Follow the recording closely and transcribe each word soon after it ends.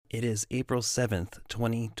It is April 7th,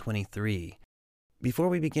 2023. Before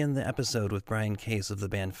we begin the episode with Brian Case of the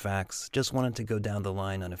band FACS, just wanted to go down the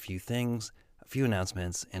line on a few things, a few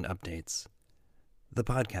announcements, and updates. The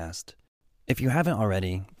podcast. If you haven't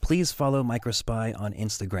already, please follow Microspy on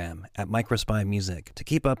Instagram at MicrospyMusic to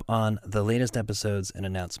keep up on the latest episodes and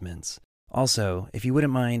announcements. Also, if you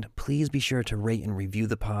wouldn't mind, please be sure to rate and review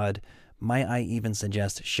the pod. Might I even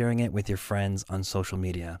suggest sharing it with your friends on social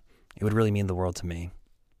media? It would really mean the world to me.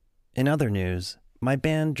 In other news, my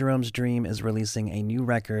band Jerome's Dream is releasing a new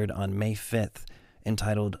record on May 5th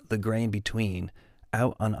entitled The Gray in Between,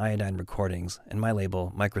 out on Iodine Recordings and my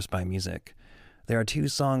label Microspy Music. There are 2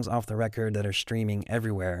 songs off the record that are streaming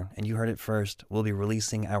everywhere, and you heard it first. We'll be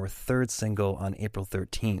releasing our 3rd single on April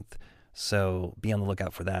 13th, so be on the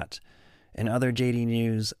lookout for that. In other JD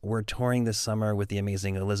news, we're touring this summer with the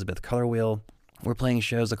amazing Elizabeth Colorwheel. We're playing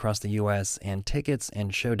shows across the U.S., and tickets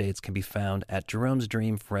and show dates can be found at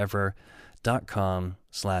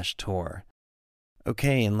jeromesdreamforever.com/tour.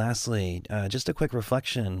 Okay, and lastly, just a quick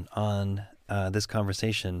reflection on this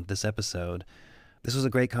conversation, this episode. This was a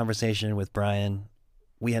great conversation with Brian.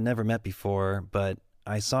 We had never met before, but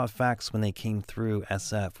I saw FACS when they came through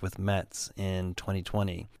SF with Mets in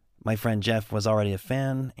 2020. My friend Jeff was already a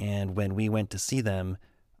fan, and when we went to see them,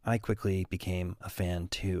 I quickly became a fan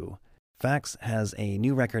too. FACS has a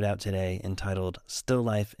new record out today entitled Still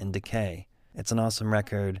Life in Decay. It's an awesome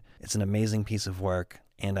record, it's an amazing piece of work,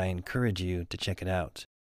 and I encourage you to check it out.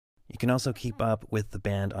 You can also keep up with the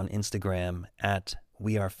band on Instagram at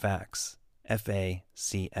WeAreFACS,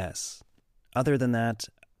 FACS. Other than that,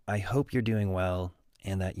 I hope you're doing well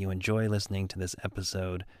and that you enjoy listening to this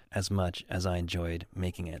episode as much as I enjoyed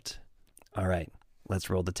making it. All right,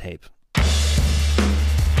 let's roll the tape.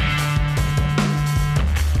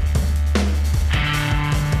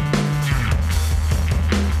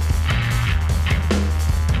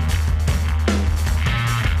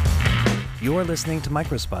 You're listening to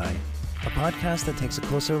Microspy, a podcast that takes a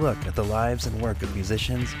closer look at the lives and work of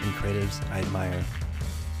musicians and creatives I admire.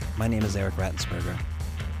 My name is Eric Rattensperger.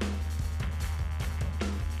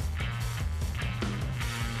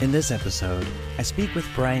 In this episode, I speak with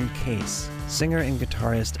Brian Case, singer and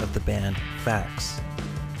guitarist of the band FACS.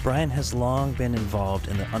 Brian has long been involved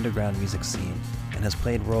in the underground music scene and has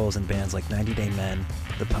played roles in bands like 90 Day Men,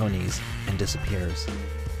 The Ponies, and Disappears.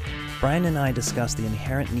 Brian and I discuss the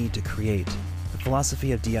inherent need to create, the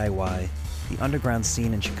philosophy of DIY, the underground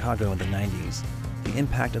scene in Chicago in the 90s, the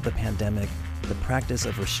impact of the pandemic, the practice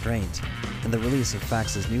of restraint, and the release of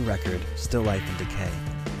FACS' new record, Still Life in Decay,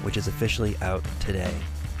 which is officially out today.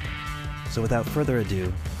 So without further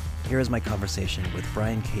ado, here is my conversation with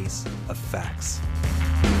Brian Case of FACS.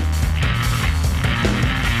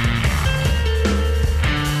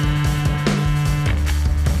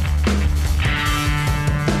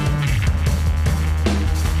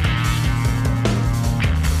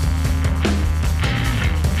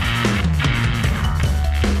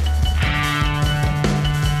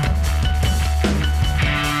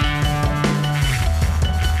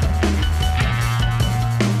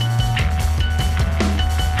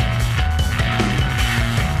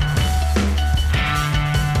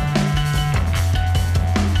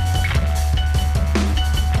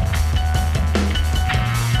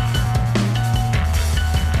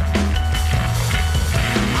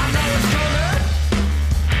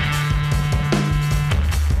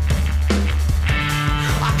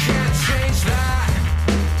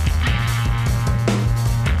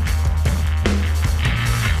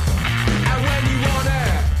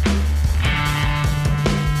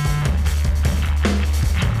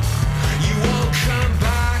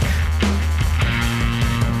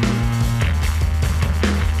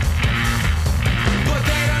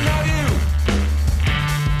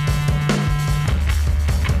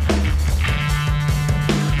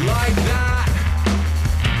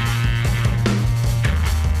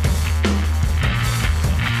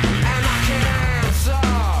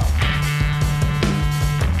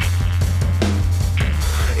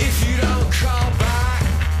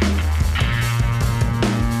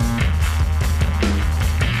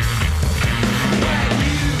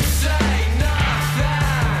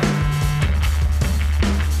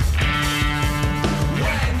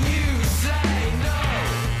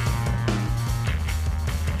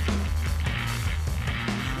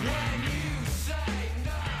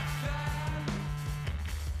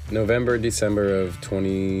 November, December of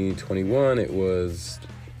 2021, it was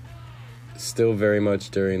still very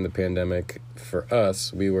much during the pandemic. For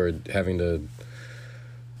us, we were having to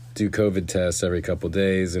do COVID tests every couple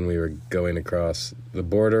days, and we were going across the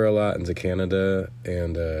border a lot into Canada,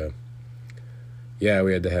 and yeah,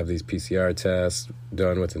 we had to have these PCR tests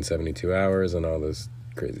done within 72 hours and all this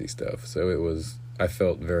crazy stuff. So I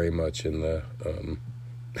felt very much in the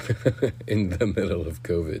in the middle of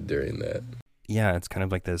COVID during that. Yeah, it's kind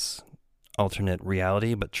of like this alternate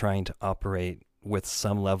reality, but trying to operate with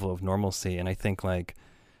some level of normalcy. And I think like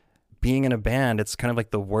being in a band, it's kind of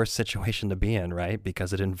like the worst situation to be in, right?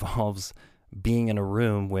 Because it involves being in a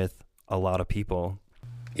room with a lot of people.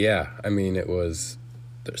 Yeah, I mean, there's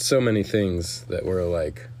so many things that were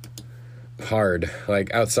like hard.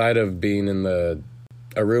 Like outside of being in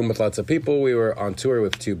a room with lots of people, we were on tour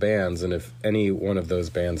with 2 bands, and if any one of those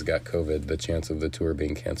bands got COVID, the chance of the tour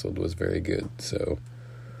being canceled was very good. So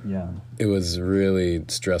yeah, it was really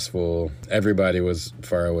stressful. Everybody was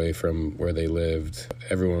far away from where they lived.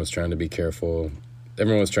 Everyone was trying to be careful.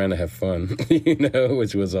 Everyone was trying to have fun,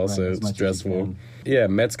 which was also right, stressful. Yeah,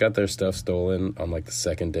 Mets got their stuff stolen on like the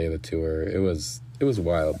second day of the tour. It was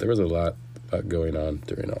wild. There was a lot going on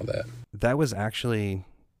during all that. That was actually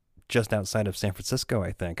just outside of San Francisco,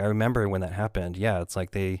 I think. I remember when that happened. Yeah, it's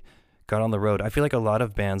like they got on the road. I feel like a lot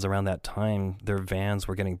of bands around that time, their vans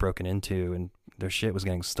were getting broken into and their shit was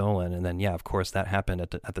getting stolen. And then, yeah, of course, that happened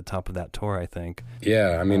at the top of that tour, I think.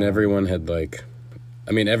 Yeah, I mean, everyone had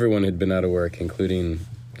been out of work, including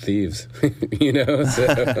thieves,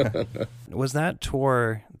 So. Was that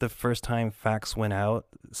tour the first time FACS went out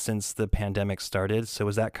since the pandemic started? So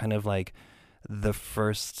was that kind of like the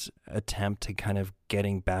first attempt to kind of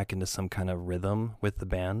getting back into some kind of rhythm with the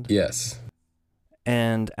band? Yes.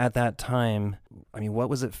 And at that time, I mean, what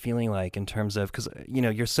was it feeling like in terms of, because,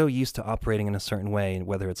 you're so used to operating in a certain way,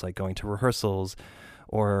 whether it's like going to rehearsals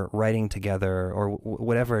or writing together or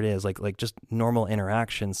whatever it is, like just normal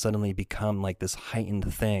interactions suddenly become like this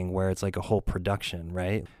heightened thing where it's like a whole production,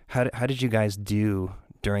 right? How did you guys do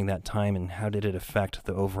during that time, and how did it affect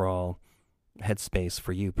the overall headspace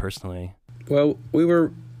for you personally? Well, we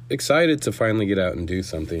were excited to finally get out and do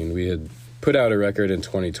something. We had put out a record in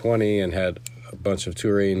 2020 and had a bunch of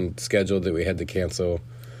touring scheduled that we had to cancel,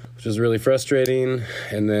 which was really frustrating.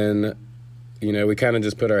 And then, we kind of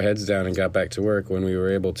just put our heads down and got back to work when we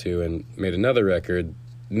were able to, and made another record,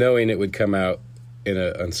 knowing it would come out in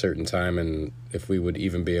an uncertain time and if we would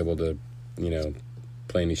even be able to,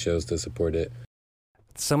 play any shows to support it.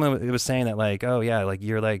 Someone was saying that like, oh yeah, like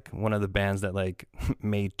you're like one of the bands that like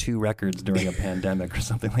made 2 records during a pandemic or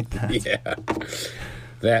something like that. Yeah,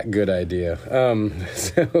 that good idea.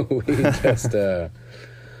 So we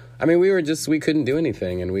just, we couldn't do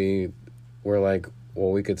anything, and we were like,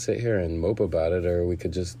 well, we could sit here and mope about it, or we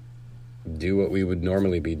could just do what we would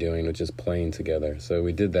normally be doing, which is playing together. So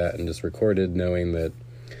we did that and just recorded, knowing that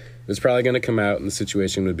it was probably going to come out and the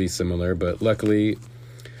situation would be similar, but luckily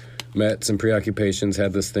Mets and Preoccupations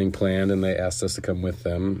had this thing planned, and they asked us to come with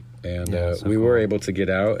them, and we were able to get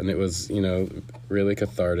out, and it was, really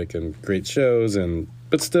cathartic and great shows,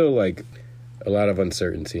 but still like a lot of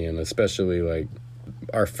uncertainty, and especially like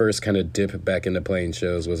our first kind of dip back into playing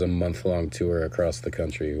shows was a month-long tour across the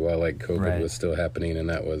country while like COVID was still happening, and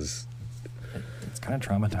it's kind of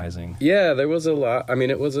traumatizing. Yeah, there was a lot. I mean,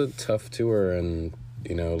 it was a tough tour, and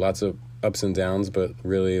lots of ups and downs, but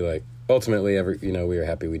really like ultimately we were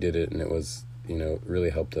happy we did it, and it was really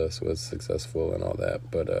helped us, was successful and all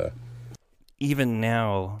that. But even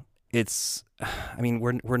now, it's, I mean,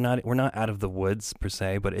 we're not out of the woods per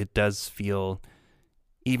se, but it does feel,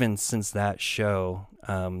 even since that show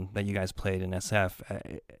that you guys played in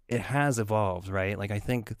SF, it has evolved, right? Like I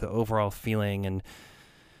think the overall feeling and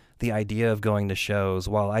the idea of going to shows,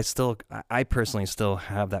 while I personally still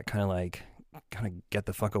have that kind of get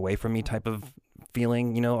the fuck away from me type of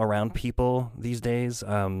feeling, around people these days.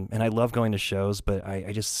 And I love going to shows, but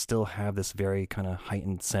I just still have this very kind of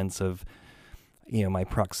heightened sense of, my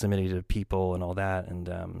proximity to people and all that.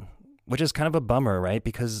 And, which is kind of a bummer, right?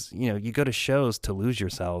 Because, you go to shows to lose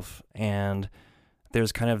yourself, and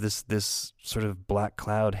there's kind of this sort of black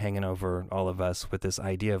cloud hanging over all of us with this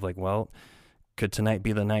idea of like, well, could tonight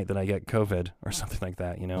be the night that I get COVID or something like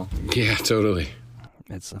that, Yeah, totally.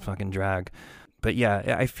 It's a fucking drag. But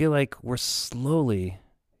yeah, I feel like we're slowly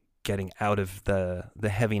getting out of the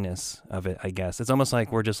heaviness of it, I guess. It's almost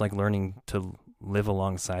like we're just like learning to live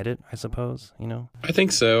alongside it, I suppose, I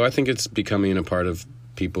think so. I think it's becoming a part of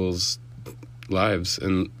people's lives,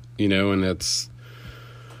 and and that's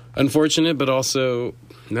unfortunate but also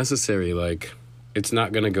necessary. Like, it's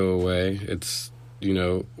not going to go away. It's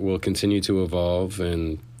will continue to evolve,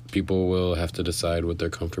 and people will have to decide what they're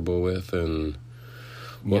comfortable with and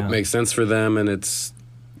what makes sense for them. And it's,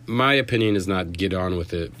 my opinion is not get on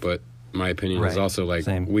with it, but my opinion is also like,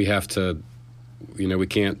 we have to, we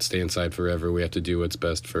can't stay inside forever. We have to do what's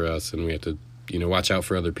best for us, and we have to, watch out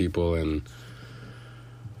for other people. And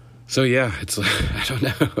So yeah, it's like, I don't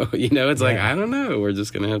know. It's like, I don't know. We're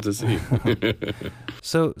just going to have to see.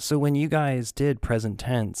 So when you guys did Present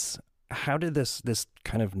Tense, how did this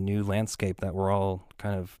kind of new landscape that we're all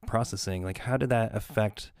kind of processing, like how did that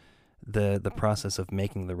affect the process of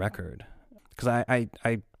making the record? Because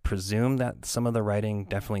I presume that some of the writing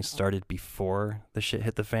definitely started before the shit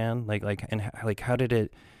hit the fan. How did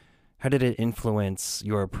it influence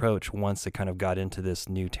your approach once it kind of got into this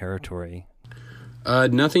new territory?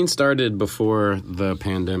 Nothing started before the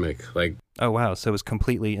pandemic. Oh wow, so it was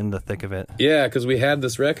completely in the thick of it. Yeah, because we had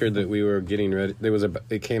this record that we were getting ready.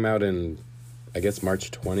 It came out in, I guess,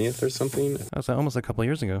 March 20th or something. That was almost a couple of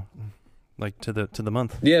years ago, like to the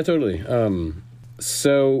month. Yeah, totally.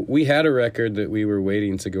 So we had a record that we were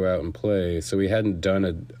waiting to go out and play. So we hadn't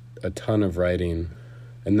done a ton of writing,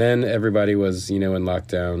 and then everybody was in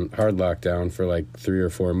lockdown, hard lockdown for like 3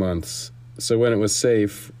 or 4 months. So when it was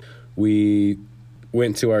safe, we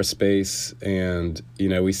went to our space and,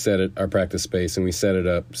 we our practice space, and we set it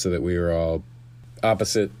up so that we were all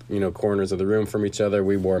opposite, corners of the room from each other.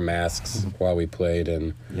 We wore masks while we played,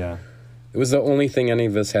 and yeah, it was the only thing any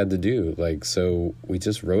of us had to do. So we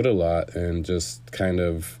just wrote a lot and just kind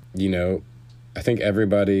of, I think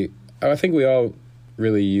we all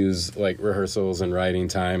really use like rehearsals and writing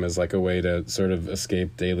time as like a way to sort of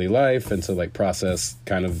escape daily life and to like process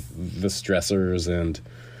kind of the stressors and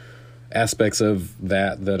aspects of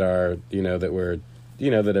that are,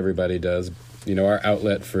 that everybody does. Our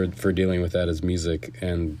outlet for dealing with that is music.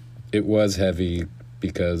 And it was heavy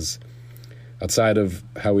because outside of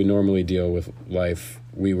how we normally deal with life,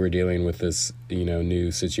 we were dealing with this,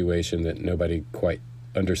 new situation that nobody quite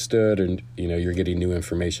understood. And, you're getting new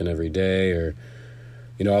information every day, or,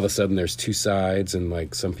 all of a sudden there's two sides, and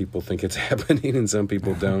like some people think it's happening and some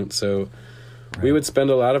people don't. So we would spend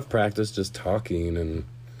a lot of practice just talking and,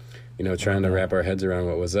 trying to wrap our heads around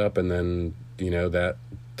what was up. And then, that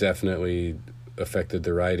definitely affected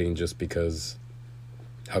the writing, just because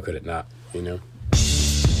how could it not,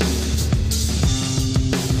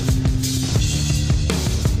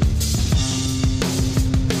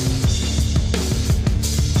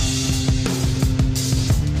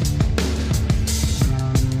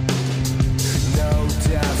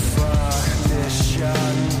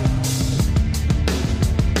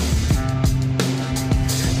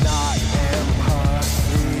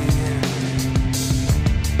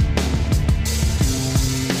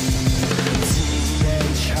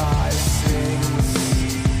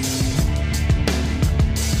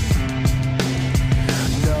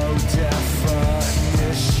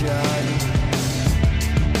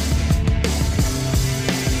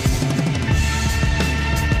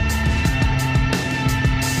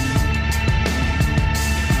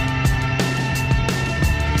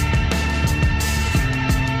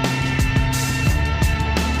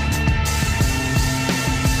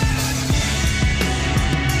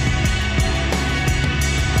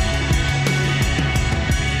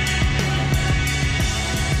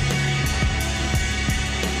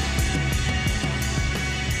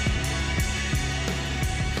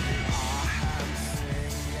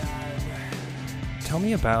 Tell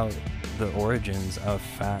me about the origins of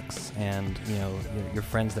FACS and, your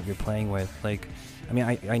friends that you're playing with. Like, I mean,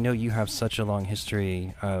 I know you have such a long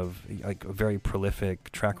history of, like, a very prolific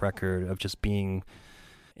track record of just being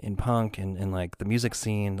in punk and like, the music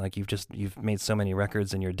scene. Like, you've made so many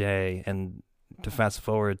records in your day. And to fast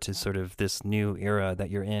forward to sort of this new era that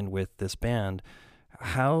you're in with this band,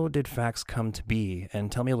 how did FACS come to be? And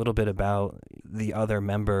tell me a little bit about the other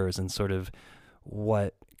members and sort of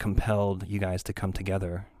what compelled you guys to come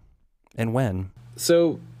together, and when?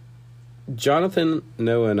 So Jonathan,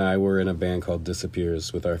 Noah, and I were in a band called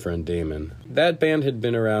Disappears with our friend Damon. That band had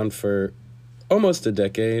been around for almost a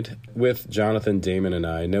decade with Jonathan, Damon, and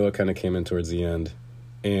I. Noah kind of came in towards the end.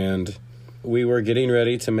 And we were getting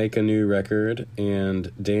ready to make a new record,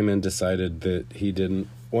 and Damon decided that he didn't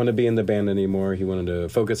want to be in the band anymore. He wanted to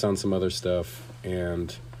focus on some other stuff,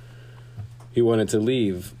 and he wanted to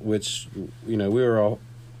leave, which, we were all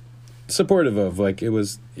supportive of. Like, it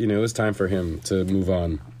was time for him to move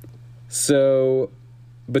on. So,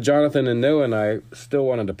 but Jonathan and Noah and I still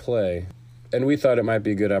wanted to play, and we thought it might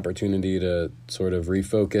be a good opportunity to sort of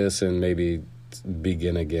refocus and maybe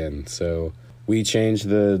begin again. So we changed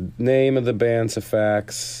the name of the band to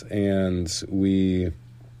FACS, and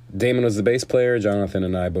Damon was the bass player, Jonathan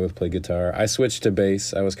and I both play guitar. I switched to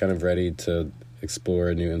bass. I was kind of ready to explore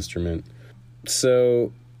a new instrument.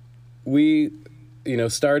 So we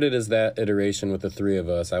started as that iteration with the three of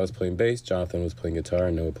us. I was playing bass, Jonathan was playing guitar,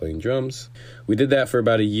 and Noah playing drums. We did that for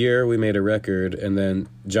about a year. We made a record, and then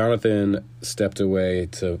Jonathan stepped away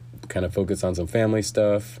to kind of focus on some family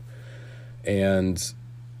stuff. And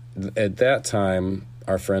at that time,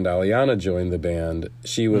 our friend Aliana joined the band.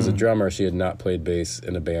 She was a drummer. She had not played bass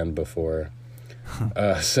in a band before.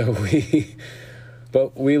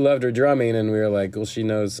 But we loved her drumming, and we were like, well, she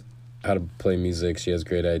knows how to play music. She has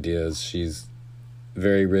great ideas. She's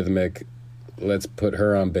very rhythmic. Let's put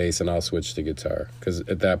her on bass, and I'll switch to guitar. Because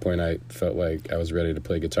at that point, I felt like I was ready to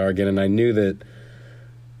play guitar again, and I knew that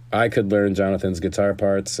I could learn Jonathan's guitar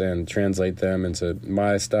parts and translate them into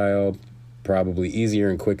my style probably easier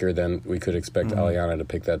and quicker than we could expect Aliana to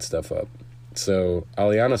pick that stuff up. So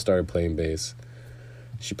Aliana started playing bass.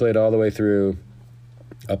 She played all the way through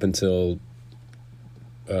up until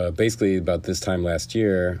basically about this time last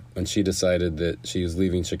year, when she decided that she was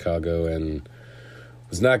leaving Chicago and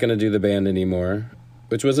was not going to do the band anymore,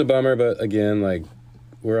 which was a bummer. But again, like,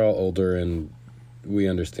 we're all older and we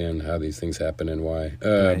understand how these things happen and why.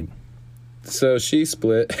 Right. So she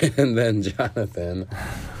split, and then Jonathan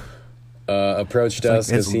approached us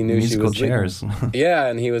because he knew she was chairs. Yeah,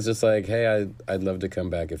 and he was just like, hey, I'd love to come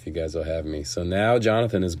back if you guys will have me. So now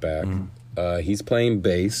Jonathan is back. He's playing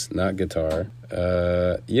bass, not guitar.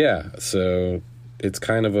 Yeah, so it's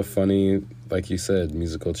kind of a funny, like you said,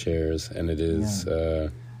 musical chairs, and it is,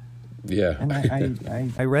 yeah.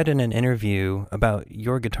 And I read in an interview about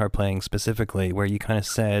your guitar playing specifically, where you kind of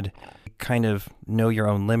said, kind of know your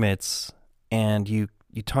own limits, and you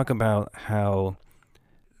talk about how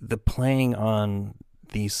the playing on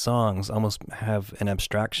these songs almost have an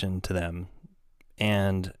abstraction to them,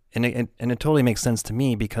 and it totally makes sense to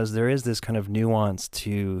me, because there is this kind of nuance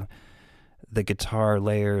to the guitar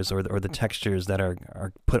layers or the textures that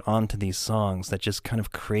are put onto these songs that just kind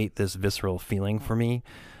of create this visceral feeling for me.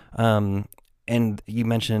 And you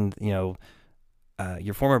mentioned,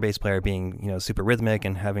 your former bass player being, super rhythmic,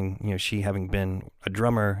 and having, she having been a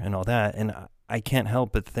drummer and all that. And I can't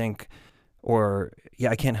help but think,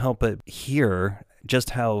 I can't help but hear just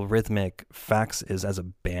how rhythmic FACS is as a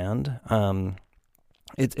band.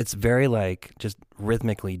 It's very like just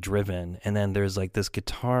rhythmically driven, and then there's like these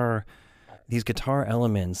guitar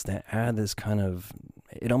elements that add this kind of,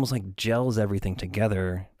 it almost like gels everything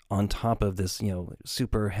together on top of this,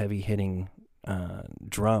 super heavy hitting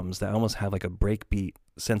drums that almost have like a breakbeat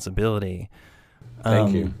sensibility.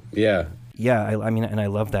 Thank you. Yeah. Yeah, I mean, and I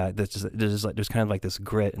love that. There's kind of like this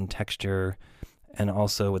grit and texture, and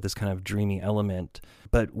also with this kind of dreamy element.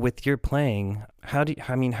 But with your playing, how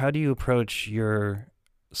do you approach your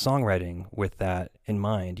songwriting with that in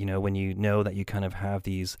mind? When you know that you kind of have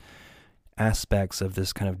these aspects of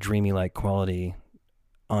this kind of dreamy like quality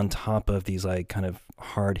on top of these like kind of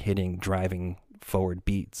hard hitting, driving forward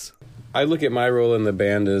beats. I look at my role in the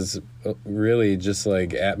band as really just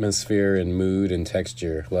like atmosphere and mood and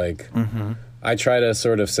texture. Like, I try to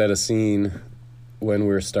sort of set a scene when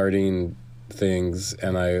we're starting things,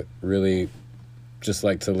 and I really just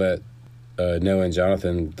like to let Noah and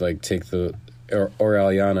Jonathan like take the, or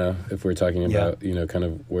Aliana, if we're talking about, kind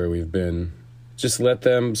of where we've been, just let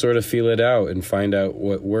them sort of feel it out and find out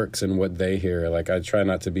what works and what they hear. Like, I try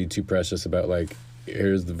not to be too precious about like,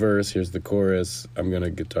 here's the verse, here's the chorus, I'm going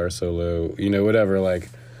to guitar solo, whatever. Like,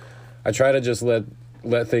 I try to just let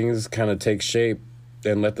things kind of take shape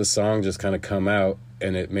and let the song just kind of come out,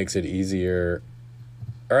 and it makes it easier.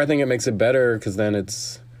 Or I think it makes it better, because then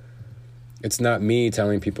it's not me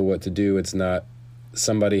telling people what to do. It's not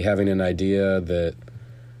somebody having an idea that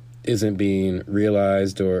isn't being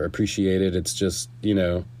realized or appreciated. It's just,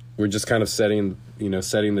 we're just kind of setting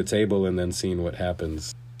the table and then seeing what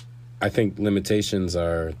happens. I think limitations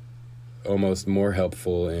are almost more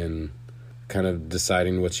helpful in kind of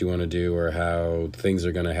deciding what you want to do or how things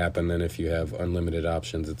are going to happen than if you have unlimited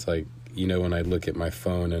options. It's like, when I look at my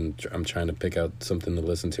phone and I'm trying to pick out something to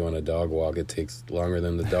listen to on a dog walk, it takes longer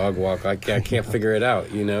than the dog walk. I can't figure it out,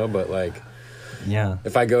 but like, yeah.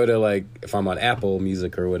 If I go to if I'm on Apple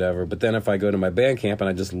Music or whatever, but then if I go to my Bandcamp and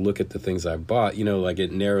I just look at the things I've bought, like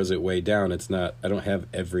it narrows it way down. It's not, I don't have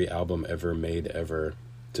every album ever made ever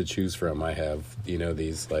to choose from. I have,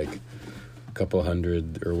 these like couple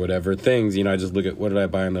hundred or whatever things, I just look at what did I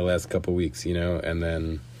buy in the last couple weeks, and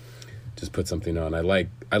then just put something on.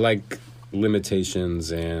 I like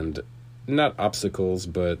limitations and not obstacles,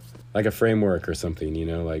 but like a framework or something,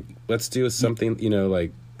 like let's do something,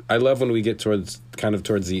 like I love when we get towards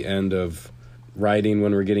the end of writing,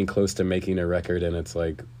 when we're getting close to making a record, and it's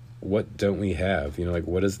like, what don't we have? Like,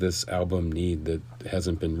 what does this album need that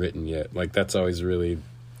hasn't been written yet? Like, that's always really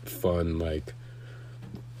fun. Like,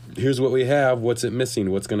 here's what we have. What's it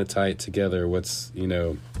missing? What's going to tie it together? What's,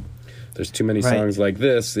 there's too many songs like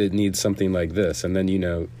this. It needs something like this. And then,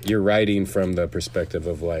 you're writing from the perspective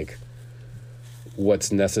of like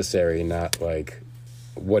what's necessary, not like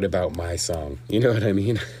what about my song? You know what I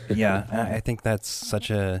mean? Yeah, I think that's such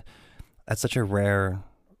a rare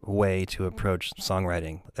way to approach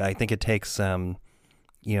songwriting. I think it takes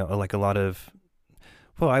like a lot of,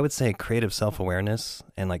 well, I would say creative self-awareness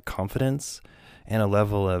and like confidence and a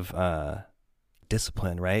level of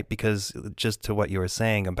discipline, right? Because just to what you were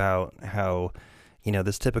saying about how,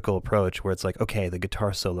 this typical approach where it's like, okay, the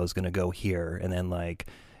guitar solo is going to go here, and then like,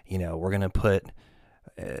 we're going to put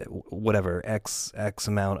whatever X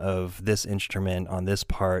amount of this instrument on this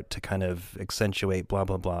part to kind of accentuate blah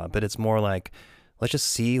blah blah. But it's more like, let's just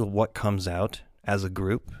see what comes out as a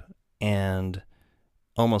group and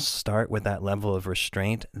almost start with that level of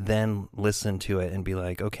restraint, then listen to it and be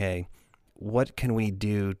like, okay, what can we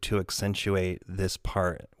do to accentuate this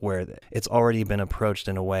part where it's already been approached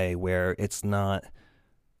in a way where it's not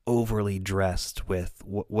overly dressed with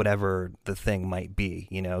whatever the thing might be,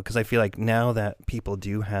 because I feel like now that people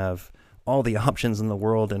do have all the options in the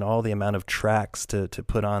world and all the amount of tracks to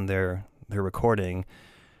put on their recording,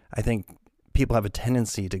 I think people have a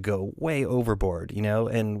tendency to go way overboard,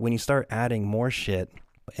 and when you start adding more shit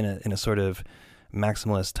in a sort of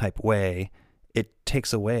maximalist type way, it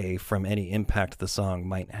takes away from any impact the song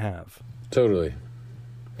might have. Totally.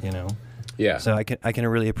 Yeah. So I can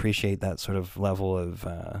really appreciate that sort of level of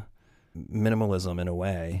minimalism in a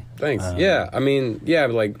way. Thanks. Yeah. I mean, yeah,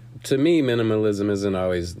 like to me, minimalism isn't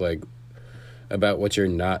always like about what you're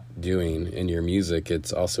not doing in your music.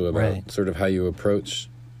 It's also about sort of how you approach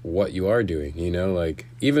what you are doing, like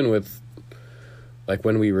even with like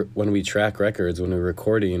when we track records, when we're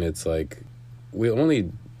recording, it's like we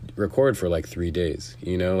only record for like 3 days,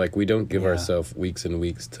 like we don't give ourselves weeks and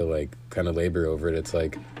weeks to like kind of labor over it. It's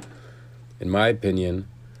like, in my opinion,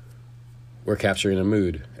 we're capturing a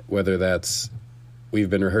mood, whether that's we've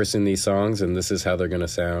been rehearsing these songs and this is how they're going to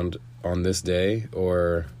sound on this day,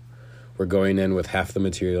 or we're going in with half the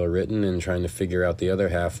material written and trying to figure out the other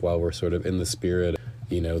half while we're sort of in the spirit,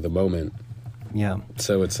 the moment. Yeah.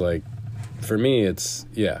 So it's like, for me, it's,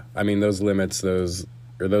 I mean, those limitations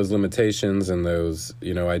and those,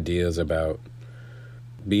 ideas about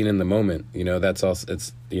being in the moment, that's also,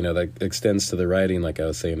 it's, that extends to the writing, like I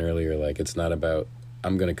was saying earlier. Like, it's not about,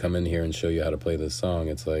 I'm going to come in here and show you how to play this song.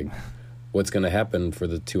 It's like, what's going to happen for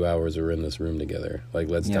the 2 hours we're in this room together? Like,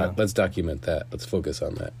 let's document that. Let's focus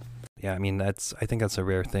on that. Yeah, I mean, I think that's a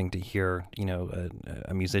rare thing to hear,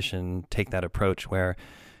 a musician take that approach where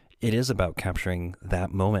it is about capturing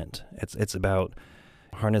that moment. It's about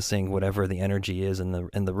harnessing whatever the energy is in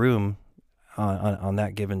the room on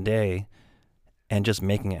that given day and just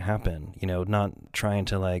making it happen, not trying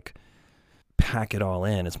to like pack it all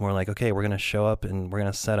in. It's more like, okay, we're going to show up and we're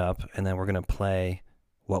going to set up and then we're going to play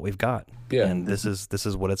what we've got. Yeah. And this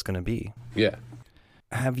is what it's going to be. Yeah.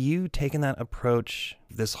 Have you taken that approach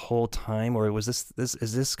this whole time, or is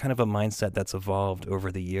this kind of a mindset that's evolved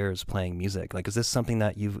over the years playing music? Like, is this something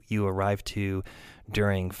that you arrived to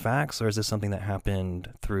during FACS, or is this something that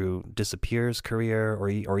happened through Disappear's career,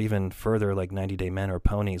 or even further, like 90 Day Men or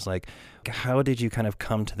Ponies? Like, how did you kind of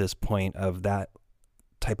come to this point of that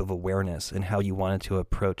type of awareness and how you wanted to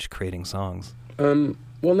approach creating songs? Well,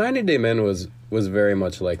 90 Day Men was very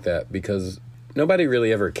much like that, because nobody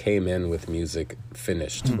really ever came in with music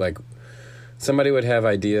finished. Like, somebody would have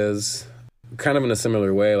ideas kind of in a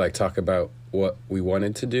similar way, like talk about what we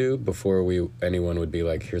wanted to do before anyone would be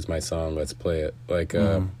like, here's my song, let's play it. Like,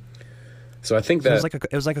 so I think that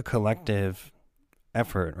it was like a collective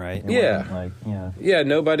effort, right? Yeah,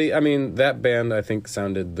 nobody, I mean, that band I think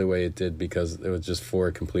sounded the way it did because it was just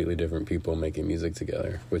 4 completely different people making music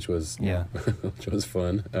together, which was which was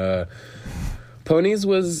fun. Ponies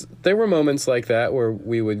there were moments like that where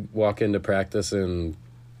we would walk into practice and,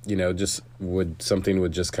 something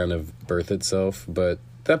would just kind of birth itself. But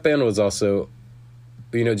that band was also,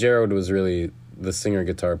 Jared was really the singer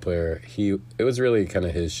guitar player. It was really kind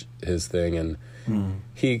of his thing, and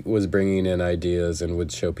he was bringing in ideas and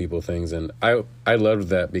would show people things. And I loved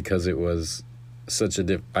that because it was such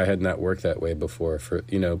I had not worked that way before.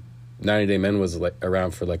 90 Day Men was like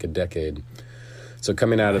around for like a decade. So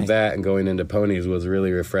coming out of that and going into Ponies was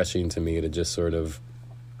really refreshing to me, to just sort of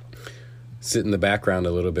sit in the background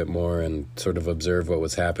a little bit more and sort of observe what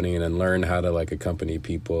was happening and learn how to like accompany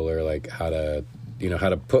people, or like how to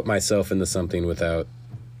put myself into something without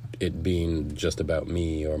it being just about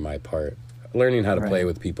me or my part. Learning how to play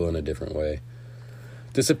with people in a different way.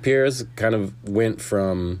 Disappears kind of went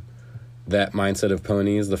from that mindset of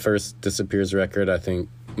Ponies. The first Disappears record, I think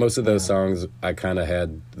most of those songs I kind of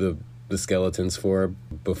had the skeletons for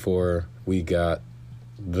before we got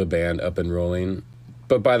the band up and rolling.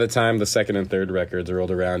 But by the time the second and third records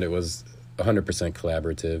rolled around, it was 100%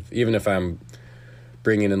 collaborative. Even if I'm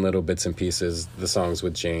bringing in little bits and pieces, the songs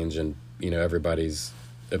would change, and everybody's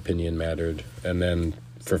opinion mattered. And then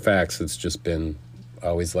for FACS, it's just been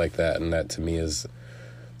always like that, and that to me is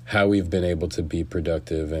how we've been able to be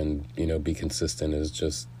productive and be consistent, is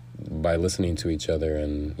just by listening to each other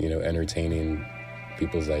and entertaining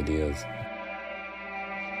people's ideas.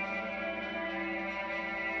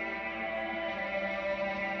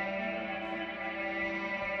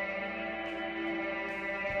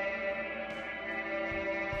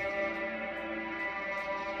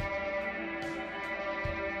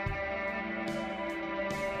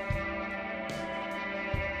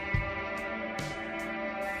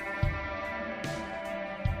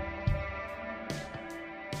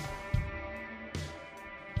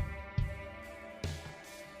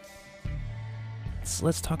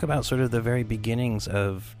 Let's talk about sort of the very beginnings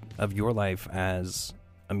of your life as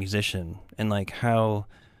a musician, and like how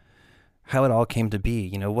it all came to be.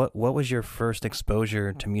 What was your first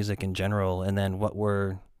exposure to music in general, and then what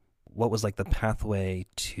was like the pathway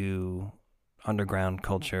to underground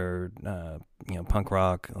culture, punk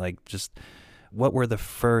rock, like just what were the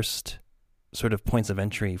first sort of points of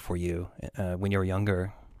entry for you when you were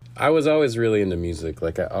younger? I was always really into music.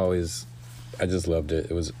 Like I just loved it.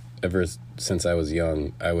 It was ever since I was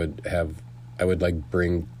young. I would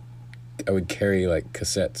carry like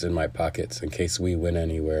cassettes in my pockets in case we went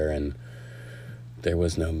anywhere and there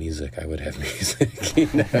was no music. I would have music,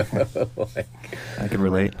 like, I could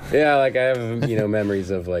relate. Yeah, like I have,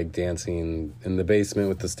 memories of like dancing in the basement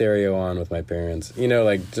with the stereo on with my parents.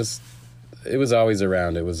 Like just, it was always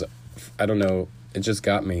around. It was, I don't know, it just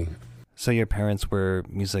got me. So your parents were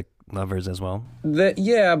music lovers as well?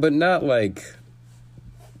 Yeah, but not like,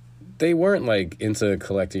 they weren't like into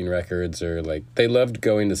collecting records, or like they loved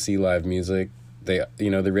going to see live music. They,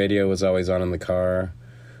 the radio was always on in the car.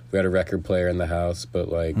 We had a record player in the house, but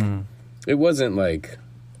like it wasn't like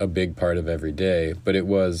a big part of every day, but it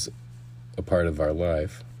was a part of our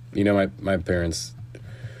life. My parents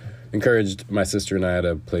encouraged my sister and I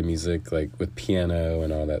to play music, like with piano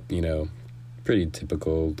and all that, pretty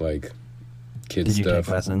typical like kid stuff. Did you take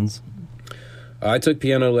lessons? I took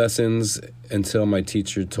piano lessons until my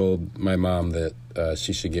teacher told my mom that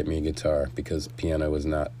she should get me a guitar, because piano was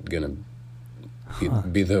not going to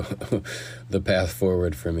be the path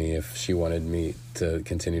forward for me if she wanted me to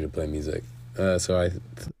continue to play music. So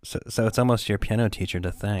it's almost your piano teacher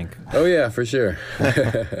to thank. Oh, yeah, for sure.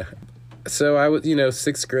 So I was,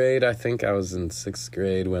 sixth grade, I think I was in sixth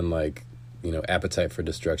grade when like, Appetite for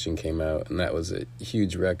Destruction came out, and that was a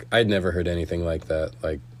huge wreck. I'd never heard anything like that.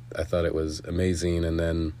 Like, I thought it was amazing, and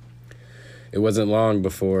then it wasn't long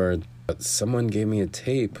before someone gave me a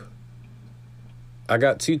tape. I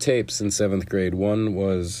got 2 tapes in 7th grade. One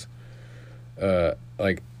was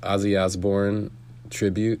like Ozzy Osbourne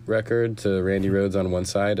tribute record to Randy Rhoads on one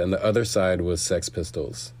side, and the other side was Sex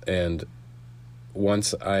Pistols. And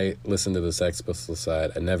once I listened to the Sex Pistols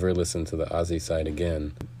side, I never listened to the Ozzy side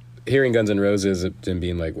again. Hearing Guns N' Roses and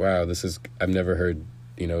being like, wow, I've never heard,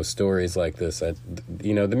 stories like this.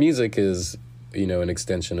 The music is, an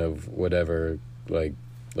extension of whatever, like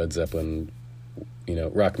Led Zeppelin,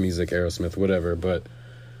 rock music, Aerosmith, whatever. But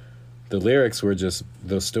the lyrics were just,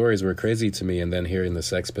 those stories were crazy to me. And then hearing the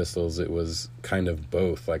Sex Pistols, it was kind of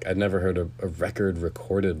both. Like, I'd never heard a record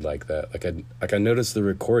recorded like that. Like I noticed the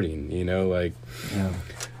recording, Yeah.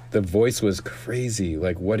 The voice was crazy.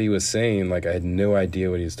 Like, what he was saying, like, I had no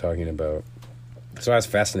idea what he was talking about. So I was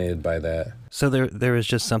fascinated by that. So there was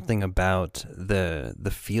just something about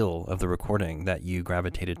the feel of the recording that you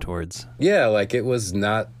gravitated towards. Yeah, like it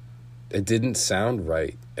didn't sound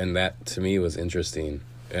right. And that, to me, was interesting.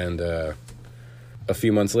 And a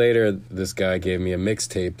few months later, this guy gave me a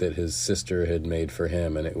mixtape that his sister had made for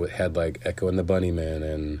him. And it had, like, Echo and the Bunnymen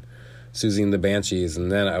and Susie and the Banshees.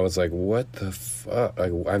 And then I was like, what the fuck?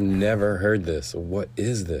 Like, I've never heard this. What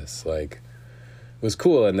is this? Like, it was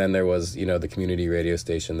cool. And then there was, the community radio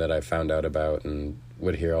station that I found out about and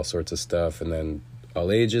would hear all sorts of stuff. And then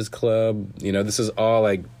All Ages Club, this is all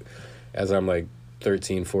like, as I'm like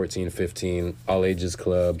 13, 14, 15, All Ages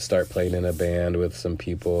Club, start playing in a band with some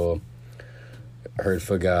people, heard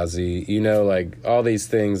Fugazi, like all these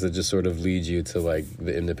things that just sort of lead you to like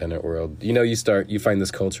the independent world. You find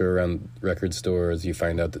this culture around record stores, you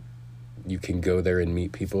find out that you can go there and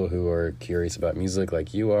meet people who are curious about music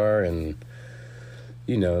like you are, and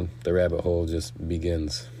the rabbit hole just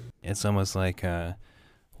begins. It's almost like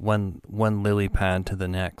one lily pad to the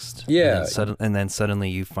next. Yeah. And then suddenly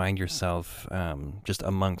you find yourself just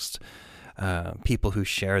amongst people who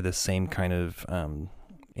share the same kind of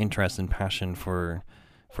interest and passion for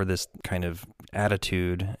for this kind of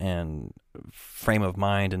attitude and frame of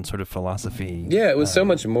mind and sort of philosophy. Yeah, it was so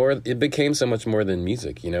much more. It became so much more than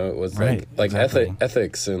music. It was right, like exactly.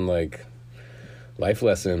 ethics and like life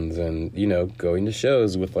lessons, and going to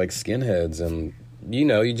shows with like skinheads, and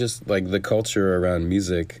you just like the culture around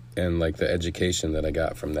music and like the education that I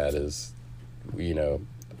got from that is,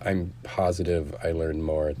 I'm positive I learned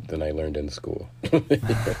more than I learned in school.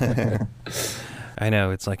 I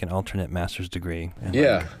know, it's like an alternate master's degree in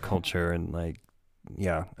like culture and like,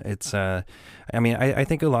 yeah, it's, I mean, I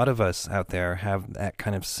think a lot of us out there have that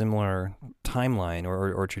kind of similar timeline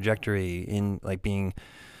or trajectory in like being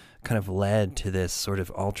kind of led to this sort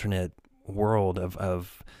of alternate world of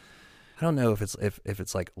I don't know if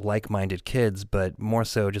it's like-minded kids, but more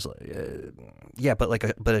so just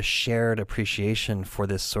but a shared appreciation for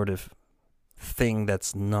this sort of thing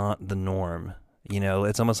that's not the norm.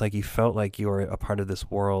 It's almost like you felt like you were a part of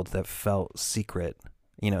this world that felt secret.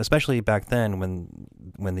 Especially back then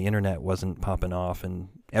when the internet wasn't popping off and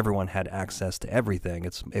everyone had access to everything.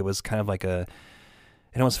 It was kind of like it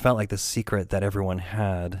almost felt like the secret that everyone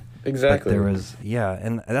had. Exactly. But there was,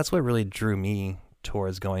 and that's what really drew me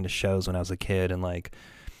towards going to shows when I was a kid. And like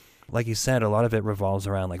you said, a lot of it revolves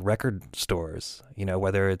around like record stores,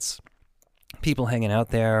 whether it's people hanging out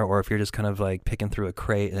there or if you're just kind of like picking through a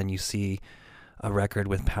crate and then you see a record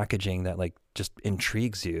with packaging that like just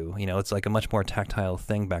intrigues you. It's like a much more tactile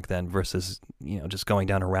thing back then versus, just going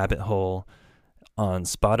down a rabbit hole on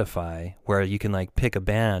Spotify where you can like pick a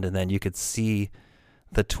band and then you could see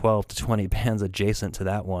the 12 to 20 bands adjacent to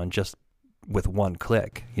that one just with one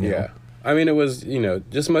click, Yeah. I mean, it was,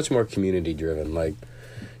 just much more community driven. Like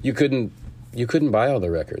you couldn't buy all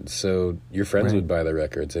the records. So your friends would buy the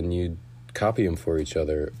records and you'd copy them for each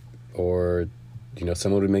other, or,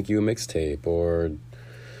 someone would make you a mixtape, or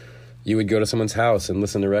you would go to someone's house and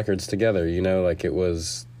listen to records together, like it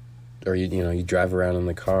was, or you drive around in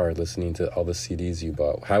the car listening to all the CDs you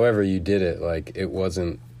bought. However you did it, like it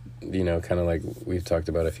wasn't, kind of like we've talked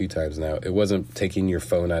about a few times now, it wasn't taking your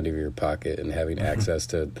phone out of your pocket and having access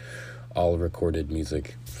to all recorded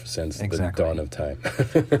music since the dawn of time.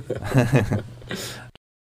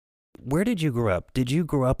 Where did you grow up? Did you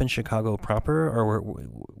grow up in Chicago proper, or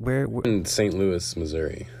where? In St. Louis,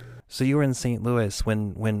 Missouri. So you were in St. Louis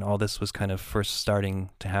when all this was kind of first starting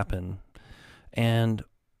to happen. And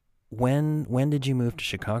when did you move to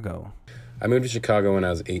Chicago? I moved to Chicago when I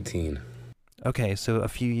was 18. Okay, so a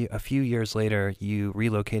few years later, you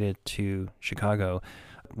relocated to Chicago.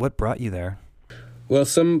 What brought you there? Well,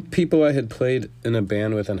 some people I had played in a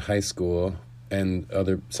band with in high school, and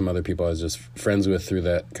some other people I was just friends with through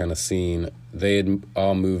that kind of scene, they had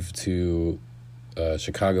all moved to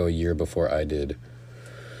Chicago a year before I did.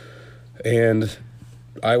 And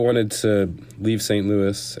I wanted to leave St.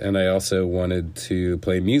 Louis, and I also wanted to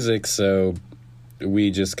play music, so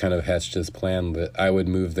we just kind of hatched this plan that I would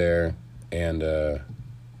move there and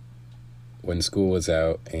when school was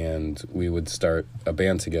out, and we would start a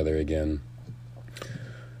band together again.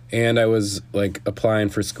 And I was like applying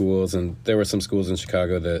for schools, and there were some schools in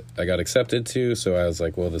Chicago that I got accepted to, so I was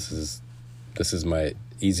like, well, this is my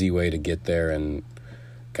easy way to get there and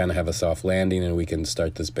kind of have a soft landing, and we can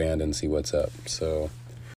start this band and see what's up. So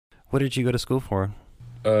what did you go to school for?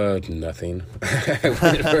 Nothing.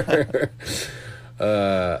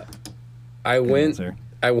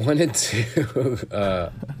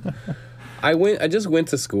 I just went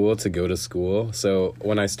to school to go to school. So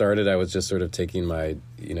when I started, I was just sort of taking my,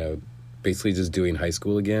 basically just doing high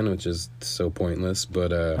school again, which is so pointless.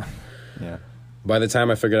 But yeah. By the time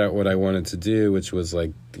I figured out what I wanted to do, which was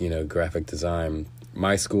like, graphic design,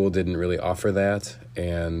 my school didn't really offer that.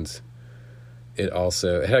 And it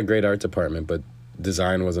had a great art department, but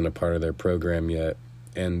design wasn't a part of their program yet.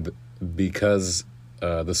 And because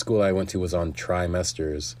the school I went to was on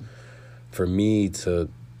trimesters, for me to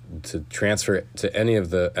transfer to any of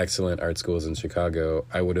the excellent art schools in Chicago,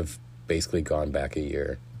 I would have basically gone back a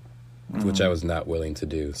year, which I was not willing to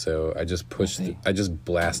do. So I just I just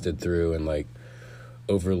blasted through and like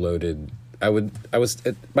overloaded.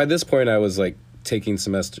 By this point I was like taking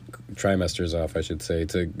trimesters off, I should say,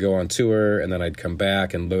 to go on tour, and then I'd come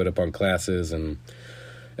back and load up on classes, and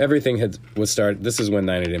everything was started. This is when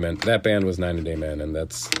 90 Day Men, that band was 90 Day Men, and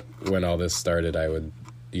that's when all this started. I would,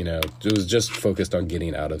 it was just focused on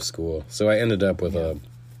getting out of school. So I ended up with a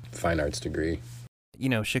fine arts degree.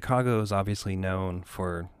 Chicago is obviously known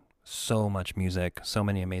for so much music, so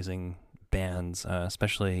many amazing bands,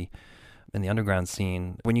 especially in the underground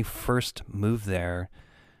scene. When you first moved there,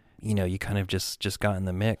 you kind of just got in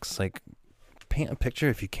the mix. Like, paint a picture,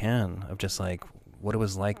 if you can, of just like what it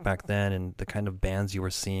was like back then and the kind of bands you were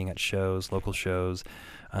seeing at shows, local shows.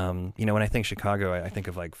 When I think Chicago, I think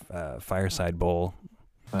of like Fireside Bowl.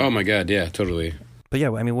 Oh my God, yeah, totally. But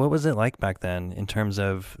yeah, I mean, what was it like back then in terms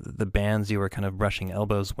of the bands you were kind of brushing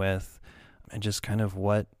elbows with, and just kind of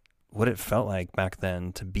what it felt like back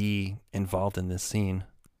then to be involved in this scene?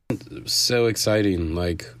 So exciting.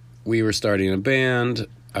 Like, we were starting a band.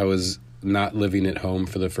 I was not living at home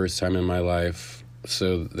for the first time in my life,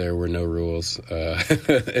 so there were no rules.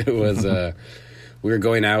 It was we were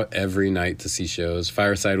going out every night to see shows.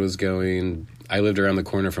 Fireside was going. I lived around the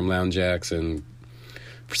corner from Lounge Jacks, and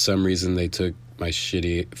for some reason they took my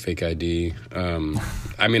shitty fake ID.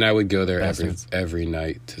 I mean, I would go there every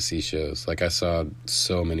night to see shows. Like, I saw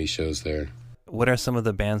so many shows there. What are some of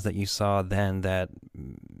the bands that you saw then that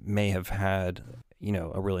may have had,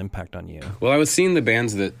 a real impact on you? Well, I was seeing the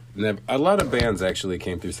bands that a lot of bands actually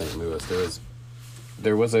came through St. Louis.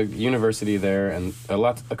 There was a university there, and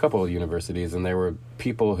a couple of universities, and there were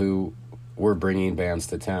people who were bringing bands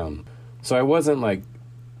to town. So I wasn't like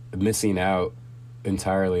missing out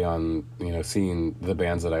entirely on seeing the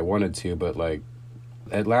bands that I wanted to, but like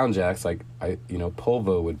at Lounge Acts, like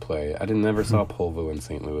Polvo would play. I never saw Polvo in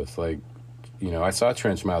St. Louis. Like, I saw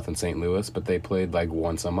Trenchmouth in St. Louis, but they played like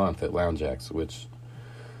once a month at Lounge Acts, which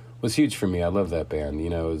was huge for me. I love that band.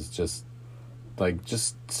 It was just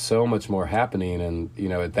so much more happening, and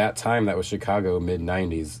at that time that was Chicago,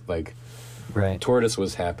 mid-90s. Like, right. Tortoise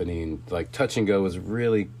was happening. Like, Touch and Go was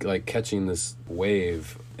really like catching this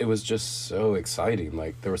wave. It was just so exciting.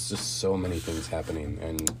 Like, there was just so many things happening,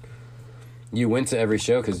 and you went to every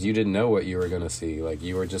show because you didn't know what you were going to see. Like,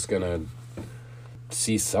 you were just going to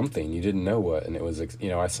see something. You didn't know what, and it was,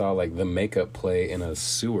 I saw like the Makeup play in a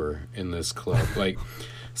sewer in this club. Like,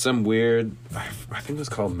 some weird, I think it was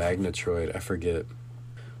called Magnetroid, I forget.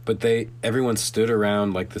 But everyone stood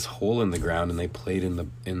around like this hole in the ground, and they played in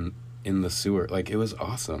the sewer. Like, it was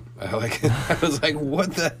awesome. I was like,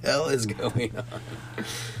 what the hell is going on?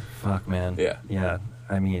 Fuck, man. Yeah.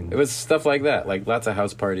 I mean, it was stuff like that. Like, lots of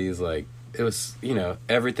house parties. Like, it was,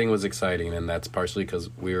 everything was exciting, and that's partially because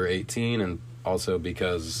we were 18, and also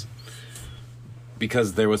because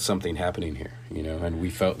there was something happening here, and we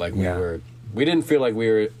felt like we didn't feel like we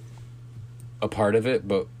were a part of it,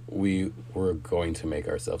 but we were going to make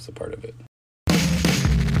ourselves a part of it.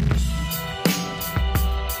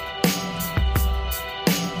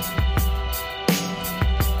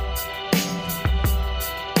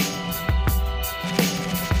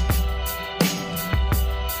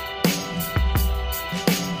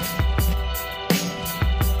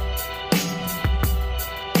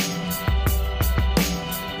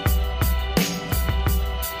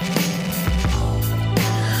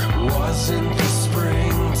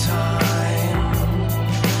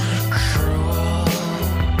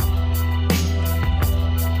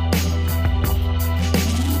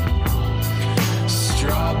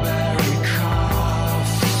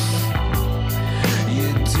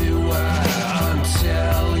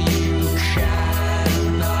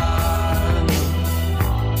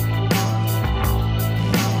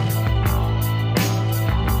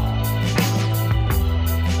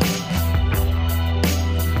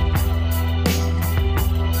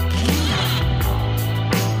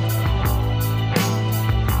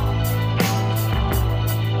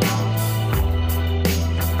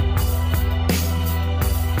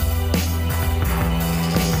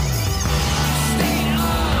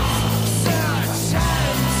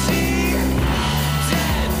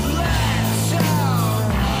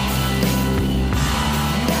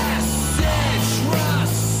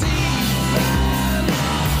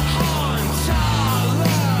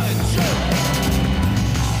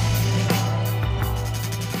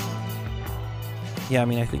 Yeah, I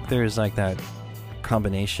mean, I think there's like that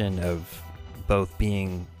combination of both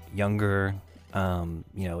being younger,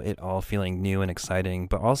 it all feeling new and exciting,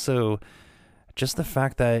 but also just the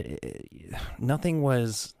fact that nothing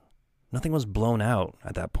was blown out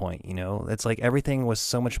at that point. It's like everything was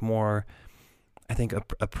so much more, I think,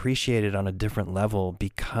 appreciated on a different level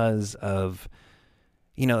because of,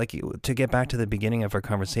 like, to get back to the beginning of our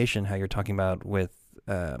conversation, how you're talking about with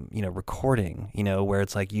recording, where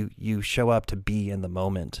it's like you show up to be in the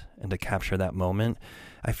moment and to capture that moment.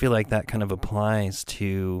 I feel like that kind of applies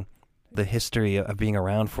to the history of being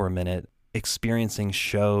around for a minute, experiencing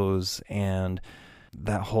shows and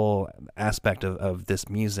that whole aspect of this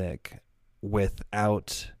music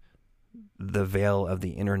without the veil of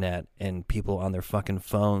the internet and people on their fucking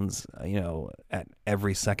phones, at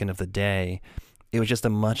every second of the day. It was just a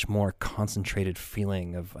much more concentrated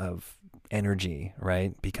feeling of energy,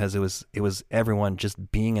 right? Because it was everyone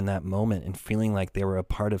just being in that moment and feeling like they were a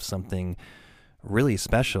part of something really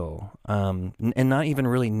special, and not even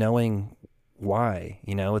really knowing why.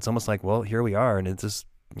 It's almost like, well, here we are, and it's just,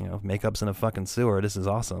 makeup's in a fucking sewer. This is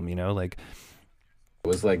awesome, like. It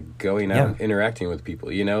was like going out and interacting with people,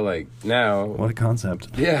 like now. What a concept.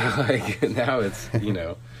 Yeah, like now it's,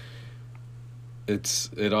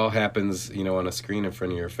 it all happens, on a screen in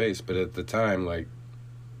front of your face. But at the time, like,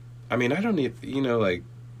 I mean, I don't need,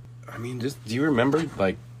 just, do you remember,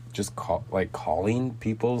 like, just calling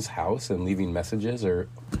people's house and leaving messages or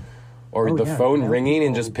phone ringing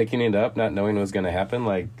and just picking it up, not knowing what was going to happen?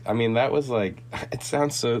 Like, I mean, that was like, it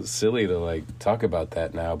sounds so silly to like talk about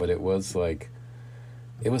that now, but it was like,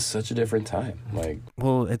 it was such a different time. Like,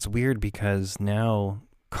 well, it's weird because now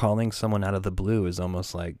calling someone out of the blue is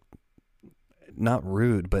almost like not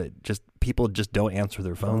rude, but just people just don't answer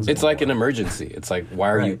their phones. It's anymore. like an emergency. It's like,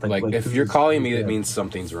 why are you like if you're calling me, it means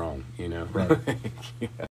something's wrong, Right. Yeah.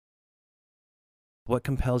 What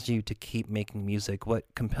compels you to keep making music? What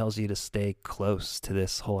compels you to stay close to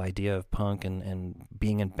this whole idea of punk and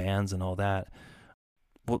being in bands and all that?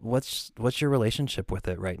 What's your relationship with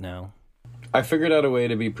it right now? I figured out a way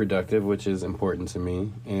to be productive, which is important to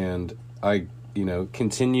me, and I,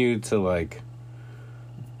 continue to like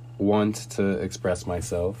want to express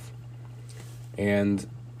myself, and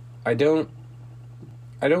I don't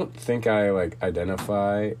think I like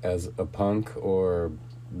identify as a punk or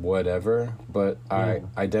whatever, but I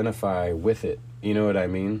identify with it. You know what I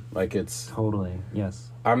mean? Like, it's totally, yes.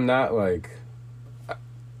 I'm not like,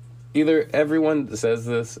 either everyone says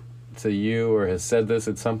this to you or has said this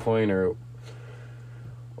at some point, or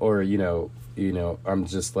I'm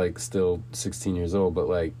just like still 16 years old, but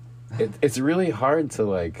like it's really hard to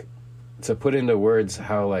like to put into words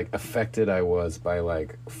how like affected I was by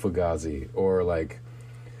like Fugazi or like,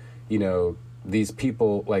 these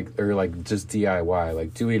people like, or like just DIY,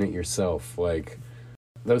 like doing it yourself. Like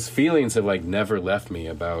those feelings have like never left me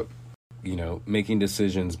about, making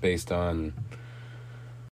decisions based on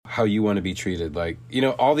how you want to be treated. Like,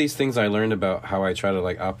 all these things I learned about how I try to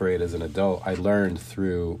like operate as an adult, I learned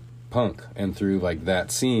through punk and through like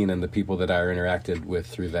that scene and the people that I interacted with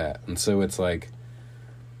through that. And so it's like,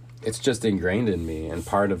 it's just ingrained in me. And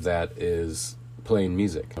part of that is playing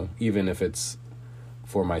music, even if it's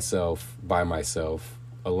for myself, by myself,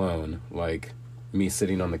 alone, like me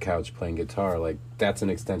sitting on the couch playing guitar, like that's an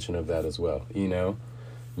extension of that as well.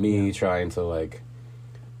 Me trying to like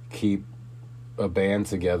keep a band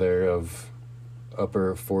together of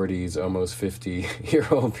upper 40s, almost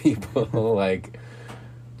 50-year-old people, like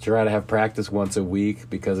try to have practice once a week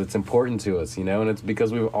because it's important to us, and it's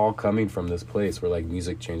because we were all coming from this place where like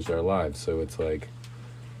music changed our lives. So it's like,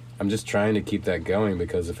 I'm just trying to keep that going,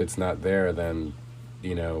 because if it's not there, then,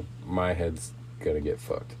 my head's gonna get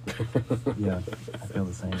fucked. Yeah, I feel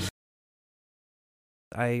the same.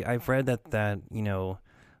 I've read that,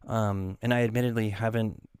 and I admittedly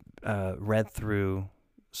haven't read through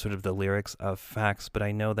sort of the lyrics of FACS, but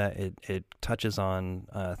I know that it touches on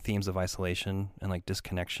themes of isolation and like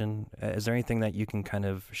disconnection. Is there anything that you can kind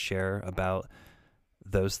of share about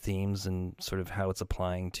those themes and sort of how it's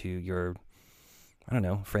applying to your, I don't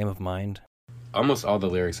know, frame of mind? Almost all the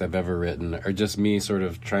lyrics I've ever written are just me sort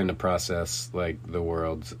of trying to process like the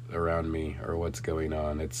world around me or what's going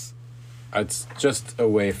on. It's just a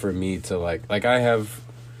way for me to like I have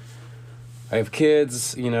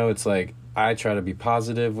kids, it's like I try to be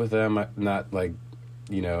positive with them, not like,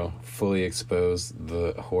 fully expose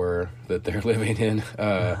the horror that they're living in.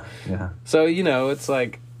 So, it's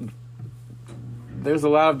like there's a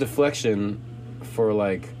lot of deflection for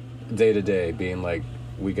like day to day being like,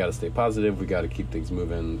 we got to stay positive, we got to keep things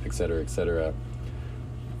moving, et cetera, et cetera.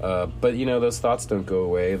 But, those thoughts don't go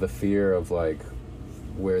away. The fear of like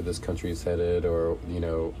where this country's headed or,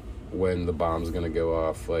 when the bomb's going to go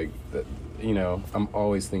off, like that. I'm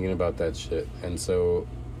always thinking about that shit. And so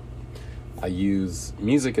I use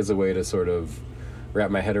music as a way to sort of wrap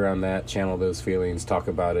my head around that, channel those feelings, talk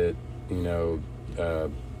about it,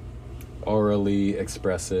 orally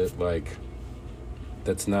express it. Like,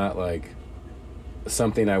 that's not like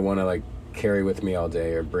something I want to like carry with me all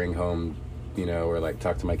day or bring home, or like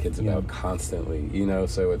talk to my kids about constantly,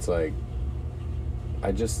 so it's like,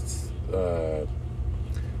 I just, the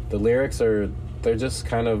lyrics they're just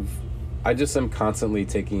kind of, I just am constantly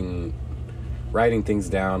writing things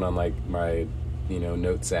down on like my,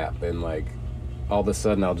 notes app, and like all of a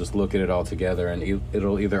sudden I'll just look at it all together and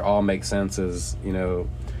it'll either all make sense as,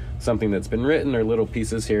 something that's been written, or little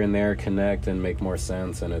pieces here and there connect and make more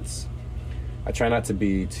sense. And I try not to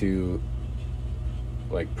be too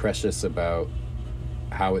like precious about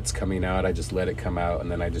how it's coming out. I just let it come out,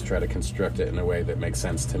 and then I just try to construct it in a way that makes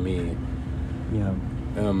sense to me. Yeah.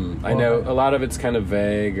 I know a lot of it's kind of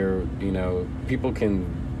vague, or people can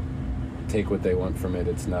take what they want from it.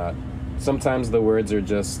 It's not. Sometimes the words are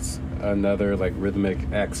just another like rhythmic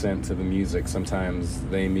accent to the music. Sometimes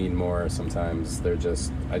they mean more. Sometimes they're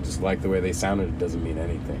just. I just like the way they sounded. It doesn't mean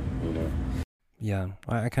anything. Yeah,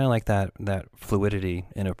 I kind of like that fluidity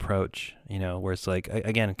in approach, where it's like,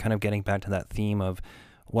 again, kind of getting back to that theme of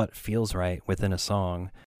what feels right within a song.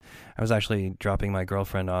 I was actually dropping my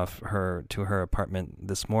girlfriend off to her apartment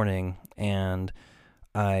this morning, and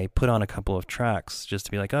I put on a couple of tracks just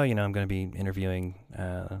to be like, oh, I'm going to be interviewing,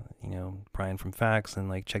 Brian from FACS, and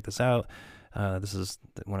like, check this out. This is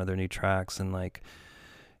one of their new tracks, and like,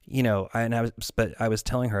 I was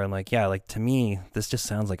telling her, I'm like, yeah, like to me, this just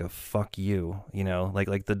sounds like a fuck you,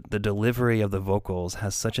 like the delivery of the vocals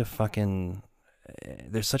has such a fucking,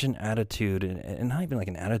 there's such an attitude, and not even like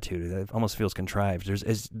an attitude, it almost feels contrived.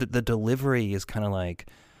 The delivery is kind of like,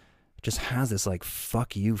 just has this like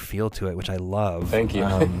fuck you feel to it, which I love. Thank you.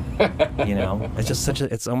 It's just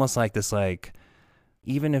it's almost like this, like,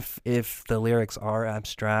 even if the lyrics are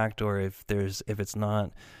abstract, or if it's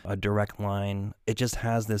not a direct line, it just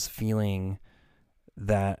has this feeling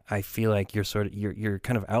that I feel like you're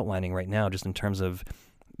kind of outlining right now, just in terms of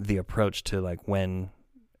the approach to like when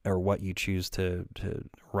or what you choose to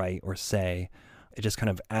write or say. It just kind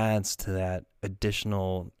of adds to that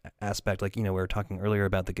additional aspect. Like, we were talking earlier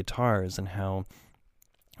about the guitars and how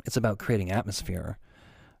it's about creating atmosphere.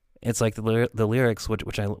 It's like the lyrics,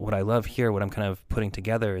 what I love here, what I'm kind of putting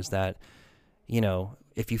together is that,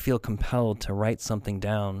 if you feel compelled to write something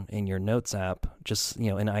down in your notes app, just,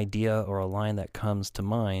 an idea or a line that comes to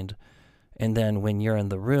mind, and then when you're in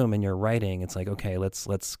the room and you're writing, it's like, okay,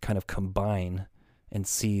 let's kind of combine and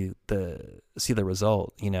see the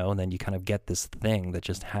result, and then you kind of get this thing that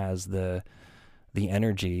just has the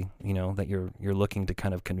energy, that you're looking to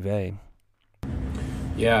kind of convey.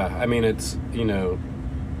 Yeah, I mean, it's,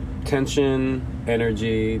 tension,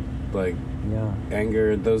 energy, like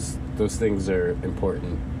anger, those things are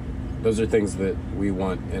important. Those are things that we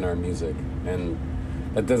want in our music, and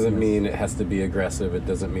that doesn't mean it has to be aggressive. It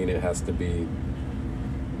doesn't mean it has to be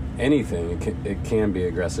anything. It can be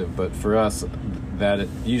aggressive, but for us,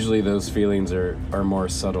 usually those feelings are more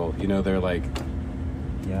subtle. They're like,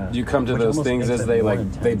 you come to those things as they like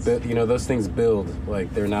intense. Those things build.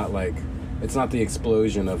 Like, they're not like, it's not the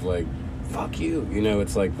explosion of like, fuck you.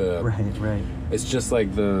 It's like the right. It's just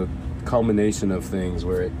like the culmination of things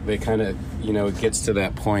where they kind of it gets to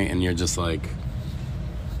that point, and you're just like,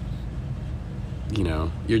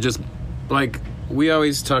 you're just like, we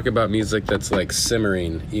always talk about music that's like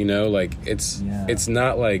simmering, like it's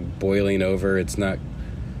not like boiling over. It's not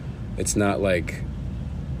like,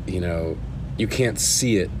 you can't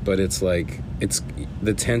see it, but it's like,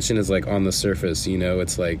 the tension is like on the surface,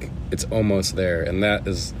 it's like, it's almost there. And that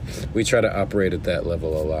is, we try to operate at that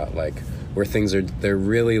level a lot, like where they're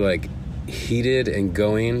really like heated and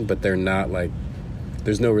going, but they're not like,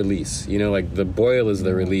 there's no release, like the boil is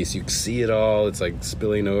the release. You see it all. It's like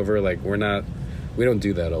spilling over. Like, we don't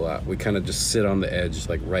do that a lot. We kind of just sit on the edge,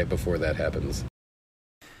 like right before that happens.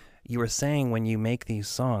 You were saying when you make these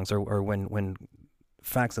songs, or when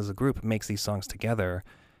FACS as a group makes these songs together,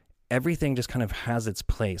 everything just kind of has its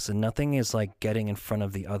place, and nothing is like getting in front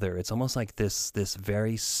of the other. It's almost like this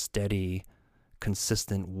very steady,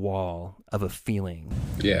 consistent wall of a feeling.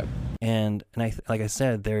 Yeah. And like I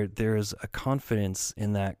said, there's a confidence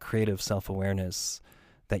in that creative self-awareness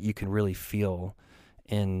that you can really feel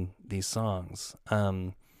in these songs.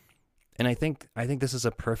 And I think this is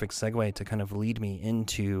a perfect segue to kind of lead me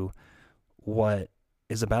into what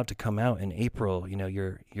is about to come out in April,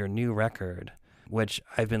 your new record, which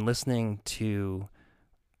I've been listening to.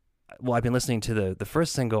 Well, I've been listening to the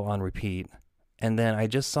first single on repeat, and then I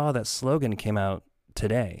just saw that Slogan came out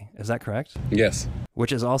today. Is that correct? Yes.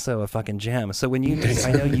 Which is also a fucking jam. So when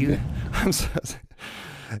I know you,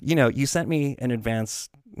 you sent me an advance,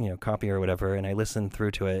 copy or whatever, and I listened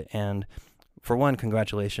through to it. And for one,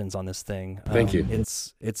 congratulations on this thing. Thank you.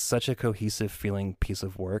 It's such a cohesive feeling piece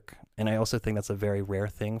of work. And I also think that's a very rare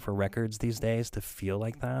thing for records these days, to feel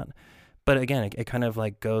like that. But again, it kind of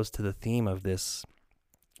like goes to the theme of this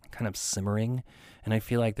kind of simmering. And I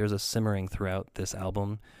feel like there's a simmering throughout this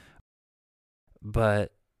album.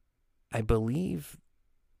 But I believe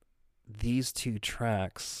these two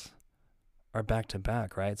tracks are back to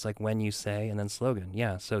back, right? It's like When You Say and then Slogan.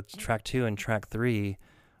 Yeah, so it's track 2 and track 3,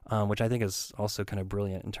 which I think is also kind of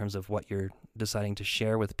brilliant in terms of what you're deciding to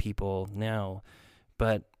share with people now.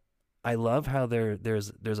 But I love how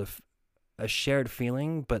there's a shared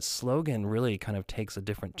feeling, but Slogan really kind of takes a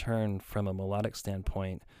different turn from a melodic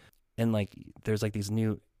standpoint. And like there's like these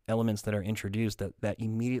new elements that are introduced that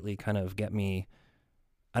immediately kind of get me.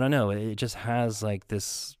 I don't know. It just has like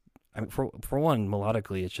this. I mean, for one,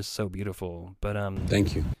 melodically, it's just so beautiful. But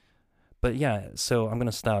Thank you. But yeah, so I'm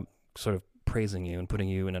gonna stop sort of praising you and putting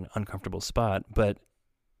you in an uncomfortable spot. But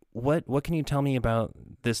what can you tell me about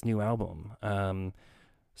this new album?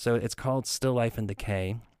 So it's called Still Life and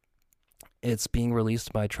Decay. It's being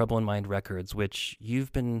released by Trouble in Mind Records, which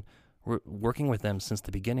you've been working with them since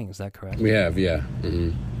the beginning. Is that correct? We have, yeah.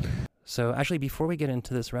 Mm-hmm. So actually, before we get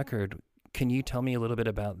into this record, can you tell me a little bit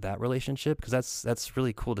about that relationship? Because that's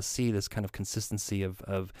really cool to see this kind of consistency of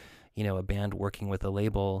a band working with a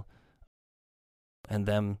label and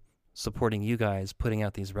them supporting you guys, putting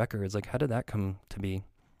out these records. Like, how did that come to be?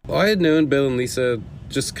 Well, I had known Bill and Lisa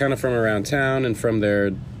just kind of from around town, and from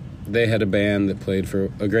there, they had a band that played for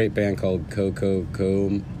a great band called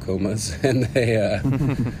Comas, and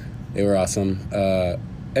they were awesome.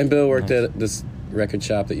 And Bill worked at this record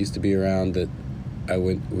shop that used to be around that I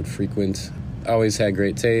would frequent. Always had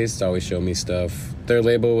great taste, always showed me stuff. Their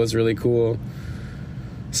label was really cool.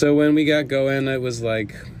 So when we got going, it was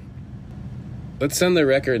like, let's send the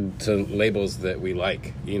record to labels that we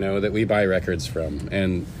like, that we buy records from.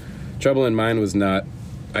 And Trouble in Mind was not,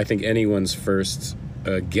 I think, anyone's first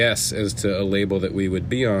guess as to a label that we would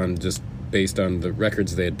be on, just based on the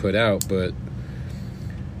records they had put out. But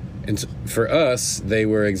for us, they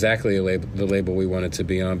were exactly the label we wanted to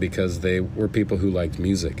be on, because they were people who liked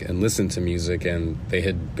music and listened to music, and they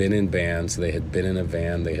had been in bands, they had been in a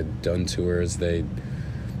van, they had done tours, they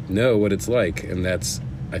know what it's like. And that's,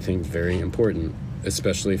 I think, very important,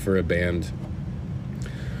 especially for a band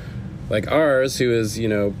like ours, who is,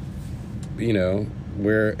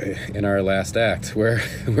 we're in our last act. We're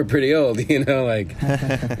pretty old,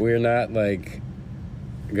 we're not like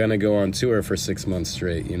gonna go on tour for 6 months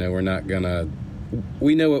straight. We're not gonna.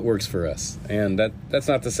 We know what works for us, and that's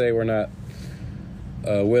not to say we're not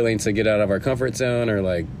willing to get out of our comfort zone or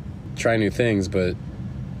like try new things, but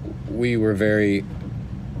we were very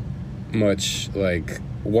much like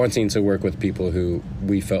wanting to work with people who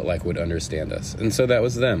we felt like would understand us. And so that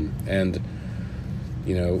was them. And,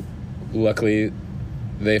 luckily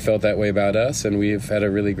they felt that way about us, and we've had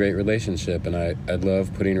a really great relationship. And I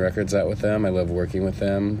love putting records out with them. I love working with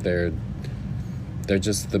them. They're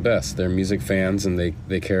just the best. They're music fans, and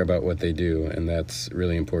they care about what they do. And that's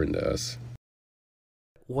really important to us.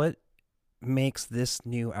 What makes this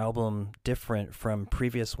new album different from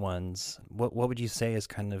previous ones? What would you say is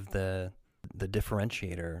kind of the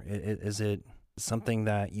differentiator? Is it something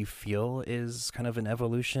that you feel is kind of an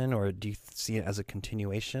evolution, or do you see it as a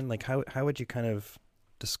continuation? Like, how would you kind of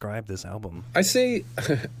describe this album? I see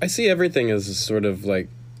everything as sort of like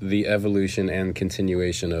the evolution and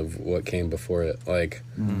continuation of what came before it. Like,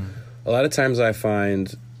 a lot of times I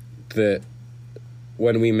find that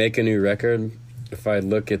when we make a new record, if I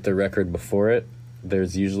look at the record before it,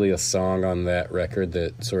 there's usually a song on that record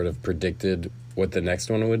that sort of predicted what the next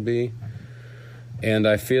one would be. And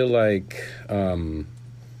I feel like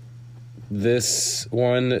this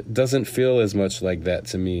one doesn't feel as much like that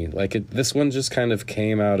to me. Like, this one just kind of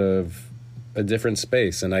came out of a different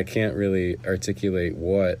space, and I can't really articulate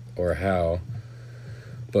what or how.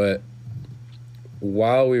 But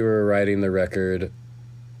while we were writing the record,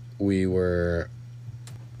 when we were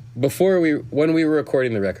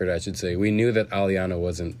recording the record, I should say, we knew that Aliana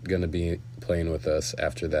wasn't going to be playing with us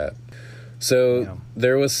after that. So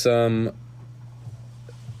there was some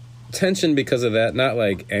tension because of that, not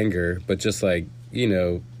like anger, but just like,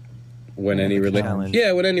 when any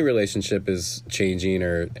relationship is changing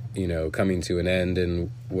or, coming to an end in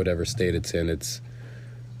whatever state it's in, it's,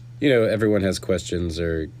 everyone has questions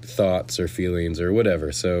or thoughts or feelings or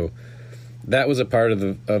whatever. So that was a part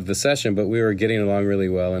of the session, but we were getting along really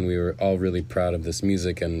well, and we were all really proud of this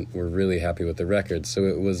music, and we're really happy with the record. So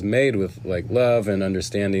it was made with like love and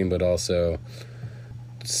understanding, but also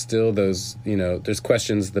still those, there's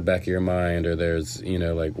questions at the back of your mind, or there's,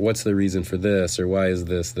 like, what's the reason for this, or why is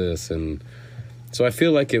this, and so I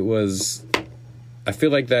feel like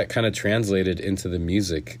that kind of translated into the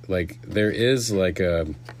music. Like, there is like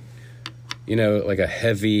a, like a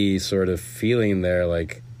heavy sort of feeling there,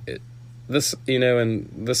 like this,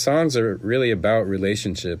 and the songs are really about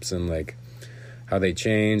relationships and like how they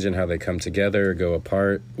change and how they come together or go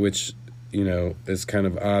apart, which, is kind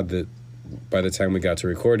of odd that by the time we got to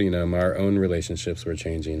recording them, our own relationships were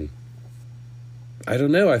changing. I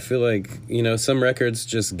don't know. I feel like, some records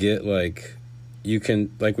just get like, you can,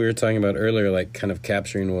 like we were talking about earlier, like kind of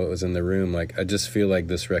capturing what was in the room. Like, I just feel like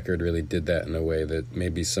this record really did that in a way that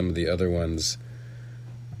maybe some of the other ones,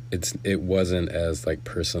 it wasn't as like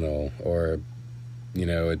personal, or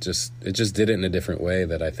it just did it in a different way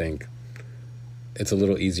that I think it's a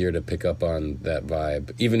little easier to pick up on that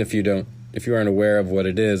vibe. Even if you aren't aware of what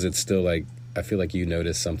it is, it's still like, I feel like you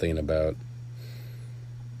notice something about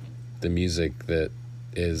the music that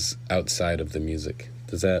is outside of the music.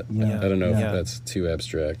 Does that, I don't know if that's too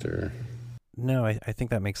abstract or... No, I think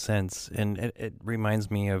that makes sense. And it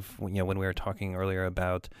reminds me of, when we were talking earlier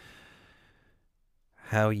about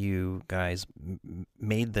how you guys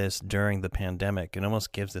made this during the pandemic. It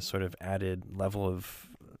almost gives this sort of added level of,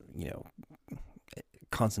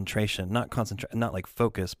 concentration, not like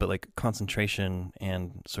focus, but like concentration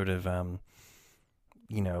and sort of,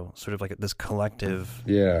 sort of like this collective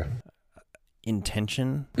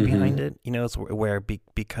intention behind it. It's where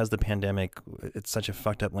because the pandemic, it's such a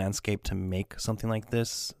fucked up landscape to make something like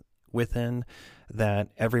this within, that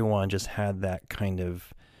everyone just had that kind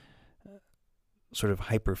of sort of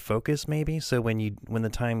hyper focus maybe. So when the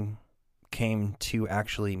time came to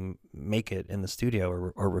actually make it in the studio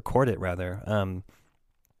or record it rather,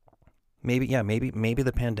 maybe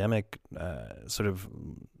the pandemic sort of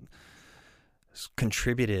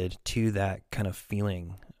contributed to that kind of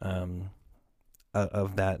feeling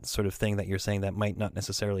of that sort of thing that you're saying that might not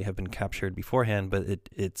necessarily have been captured beforehand, but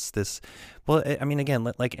it's this, again,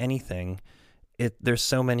 like anything, there's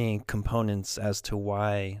so many components as to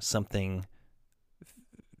why something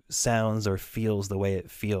sounds or feels the way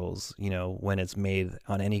it feels, when it's made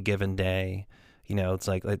on any given day. It's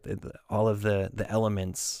like all of the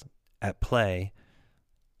elements at play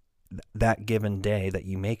that given day that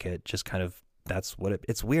you make it, just kind of, that's what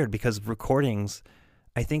it's weird because recordings,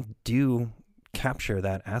 I think, do capture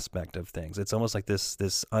that aspect of things. It's almost like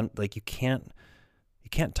like you can't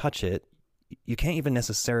touch it, you can't even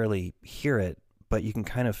necessarily hear it, but you can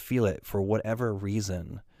kind of feel it for whatever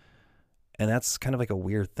reason. And that's kind of like a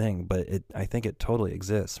weird thing, but I think it totally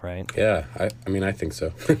exists, right? Yeah, I think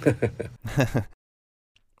so.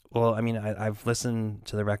 Well, I've listened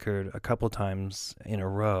to the record a couple times in a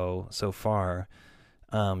row so far,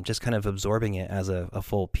 just kind of absorbing it as a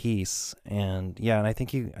full piece. And and I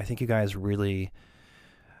think you guys really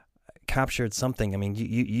captured something.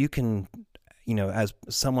 You can, as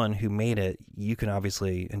someone who made it, you can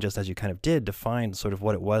obviously, and just as you kind of did, define sort of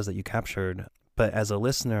what it was that you captured. But as a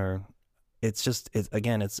listener, it's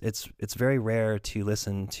very rare to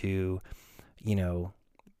listen to,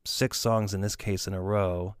 6 songs in this case in a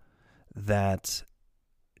row that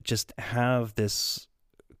just have this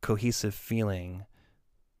cohesive feeling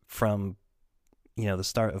from, the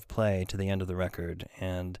start of play to the end of the record.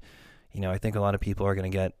 And, I think a lot of people are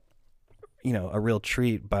going to get, a real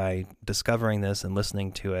treat by discovering this and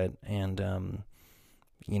listening to it. And,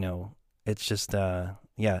 it's just,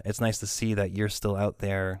 it's nice to see that you're still out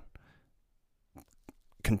there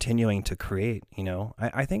continuing to create.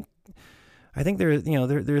 I think there,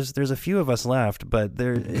 there's a few of us left, but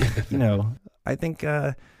there, I think,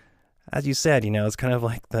 as you said, it's kind of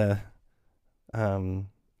like the,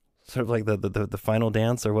 sort of like the final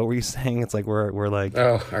dance, or what were you saying? It's like we're like,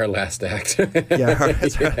 our last act. Yeah.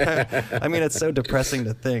 It's so depressing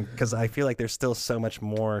to think, because I feel like there's still so much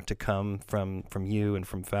more to come from you and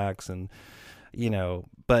from FACS, and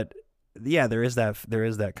but yeah, there is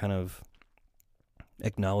that kind of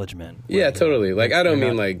acknockollege. Yeah, totally. Like, I don't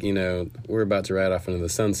mean like, we're about to ride off into the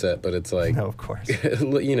sunset, but it's like, no, of course.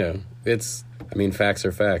 It's, FACS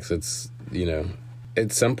are FACS. It's,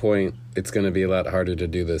 at some point it's going to be a lot harder to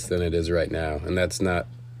do this than it is right now. And that's not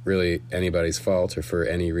really anybody's fault or for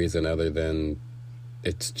any reason other than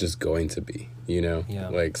it's just going to be, Yeah.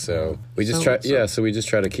 Like, so we just so we just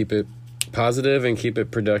try to keep it positive and keep it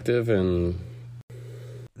productive. And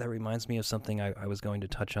that reminds me of something I was going to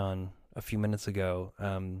touch on a few minutes ago,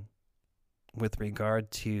 with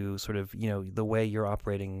regard to sort of, the way you're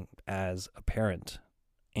operating as a parent,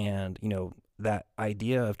 and, that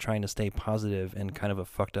idea of trying to stay positive in kind of a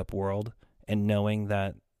fucked up world, and knowing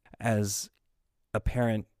that as a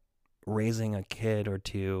parent raising a kid or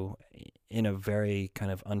two in a very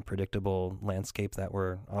kind of unpredictable landscape that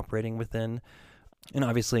we're operating within, and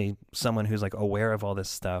obviously someone who's like aware of all this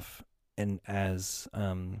stuff, and as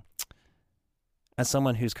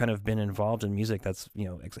someone who's kind of been involved in music that's,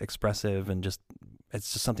 expressive, and just,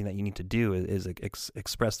 it's just something that you need to do is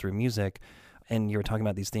express through music. And you were talking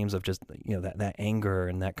about these themes of just, that anger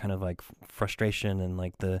and that kind of like frustration and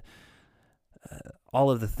like the, all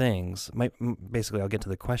of the things. Basically, I'll get to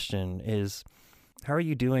the question is, how are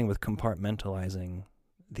you doing with compartmentalizing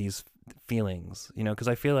these feelings? Because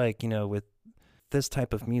I feel like, with this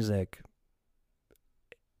type of music,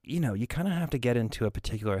 you kind of have to get into a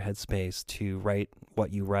particular headspace to write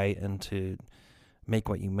what you write and to make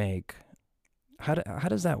what you make. how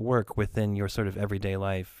does that work within your sort of everyday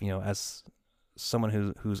life? You know, as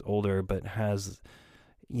someone who's older but has,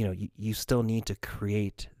 you know, you still need to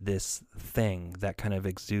create this thing that kind of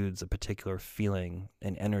exudes a particular feeling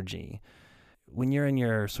and energy. When you're in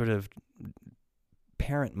your sort of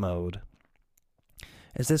parent mode,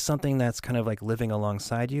 is this something that's kind of like living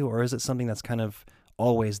alongside you, or is it something that's kind of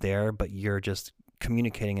always there, but you're just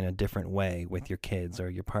communicating in a different way with your kids or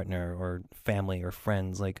your partner or family or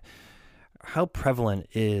friends? Like, how prevalent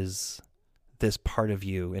is this part of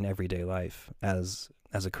you in everyday life as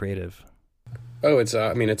a creative? Oh, it's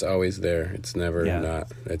always there. It's never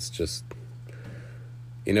not. It's just,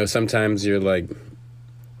 you know, sometimes you're like,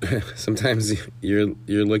 sometimes you're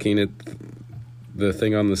looking at the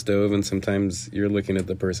thing on the stove, and sometimes you're looking at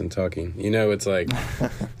the person talking. You know, it's like,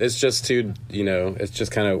 it's just too, you know, it's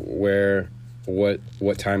just kind of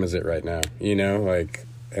what time is it right now? You know, like,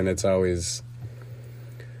 and it's always,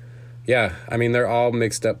 yeah, I mean, they're all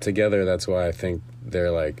mixed up together. That's why I think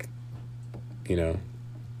they're like, you know,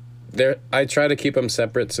 I try to keep them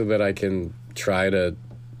separate so that I can try to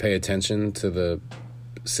pay attention to the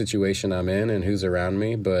situation I'm in and who's around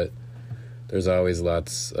me, but there's always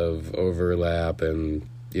lots of overlap, and,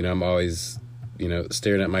 you know, I'm always, you know,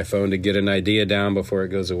 staring at my phone to get an idea down before it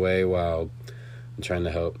goes away while I'm trying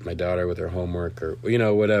to help my daughter with her homework or, you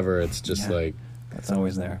know, whatever. It's just like... That's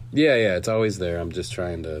always there. Yeah, it's always there. I'm just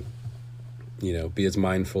trying to, you know, be as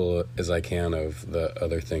mindful as I can of the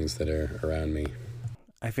other things that are around me.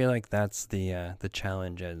 I feel like that's the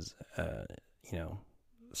challenge as, you know,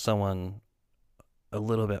 someone a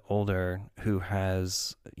little bit older who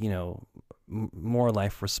has, you know, more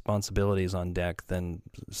life responsibilities on deck than,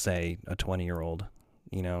 say, a 20-year-old,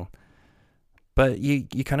 you know. But you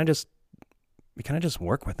kind of just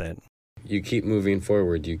work with it. You keep moving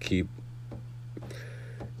forward. You keep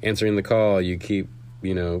answering the call. You keep,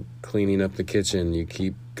 you know, cleaning up the kitchen. You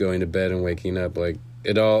keep going to bed and waking up. Like,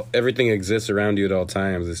 everything exists around you at all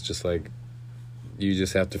times. It's just like, you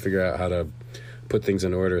just have to figure out how to put things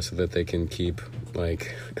in order so that they can keep,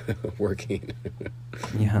 like, working.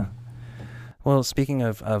 Yeah. Well, speaking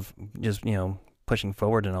of just, you know, pushing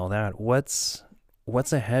forward and all that, what's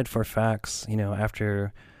ahead for FACS, you know,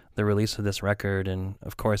 after the release of this record? And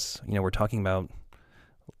of course, you know, we're talking about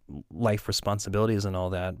life responsibilities and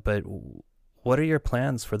all that, but what are your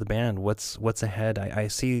plans for the band? What's ahead? I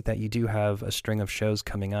see that you do have a string of shows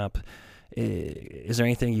coming up. Is there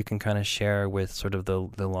anything you can kind of share with sort of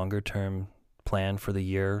the longer term plan for the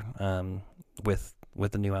year with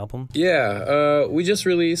the new album? Yeah, we just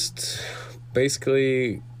released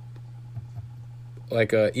basically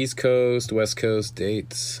like East Coast, West Coast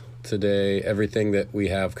dates today. Everything that we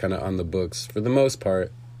have kind of on the books for the most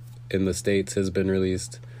part in the States has been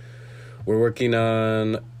released. We're working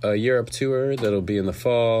on a Europe tour that'll be in the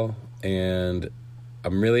fall, and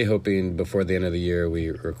I'm really hoping before the end of the year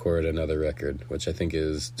we record another record, which I think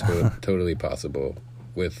is totally possible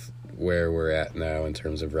with where we're at now in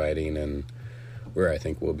terms of writing and where I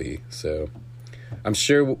think we'll be. So I'm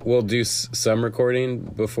sure we'll do some recording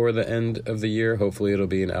before the end of the year. Hopefully it'll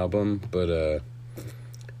be an album, but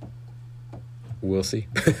we'll see.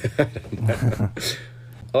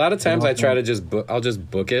 A lot of times I try to I'll just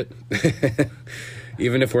book it,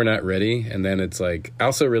 even if we're not ready. And then it's like, I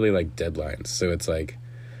also really like deadlines. So it's like,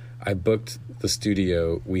 I booked the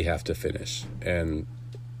studio, we have to finish. And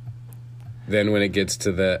then when it gets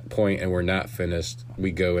to that point and we're not finished,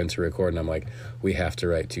 we go into record and I'm like, we have to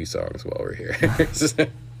write 2 songs while we're here.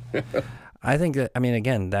 I think that, I mean,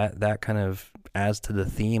 again, that kind of adds to the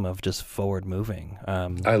theme of just forward moving.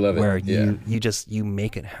 I love it. Where you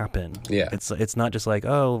make it happen. Yeah. It's not just like,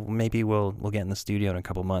 oh, maybe we'll get in the studio in a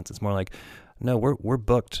couple months. It's more like, no, we're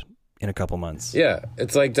booked in a couple months. Yeah.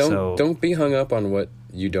 It's like, don't be hung up on what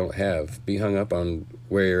you don't have. Be hung up on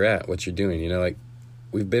where you're at, what you're doing. You know, like,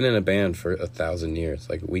 we've been in a band for 1,000 years.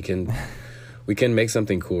 Like, we can make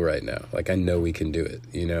something cool right now. Like, I know we can do it,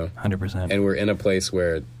 you know? 100%. And we're in a place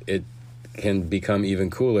where it can become even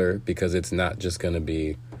cooler because it's not just going to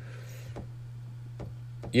be,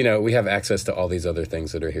 you know, we have access to all these other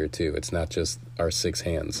things that are here too. It's not just our 6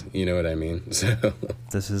 hands. You know what I mean? So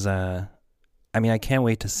this is, I mean, I can't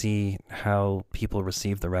wait to see how people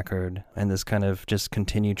receive the record and this kind of just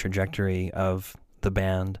continued trajectory of the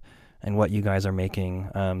band and what you guys are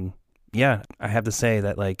making. Yeah, I have to say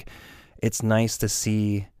that, like, it's nice to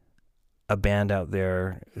see a band out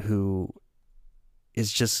there who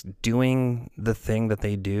is just doing the thing that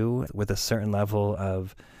they do with a certain level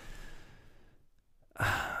of,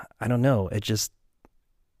 I don't know, it just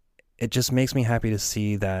makes me happy to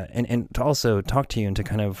see that, and to also talk to you and to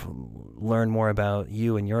kind of learn more about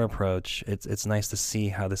you and your approach. It's nice to see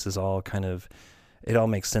how this is all kind of it all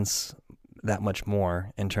makes sense that much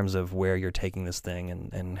more in terms of where you're taking this thing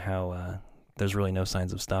and how there's really no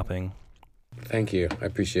signs of stopping. Thank you. I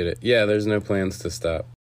appreciate it. Yeah, there's no plans to stop.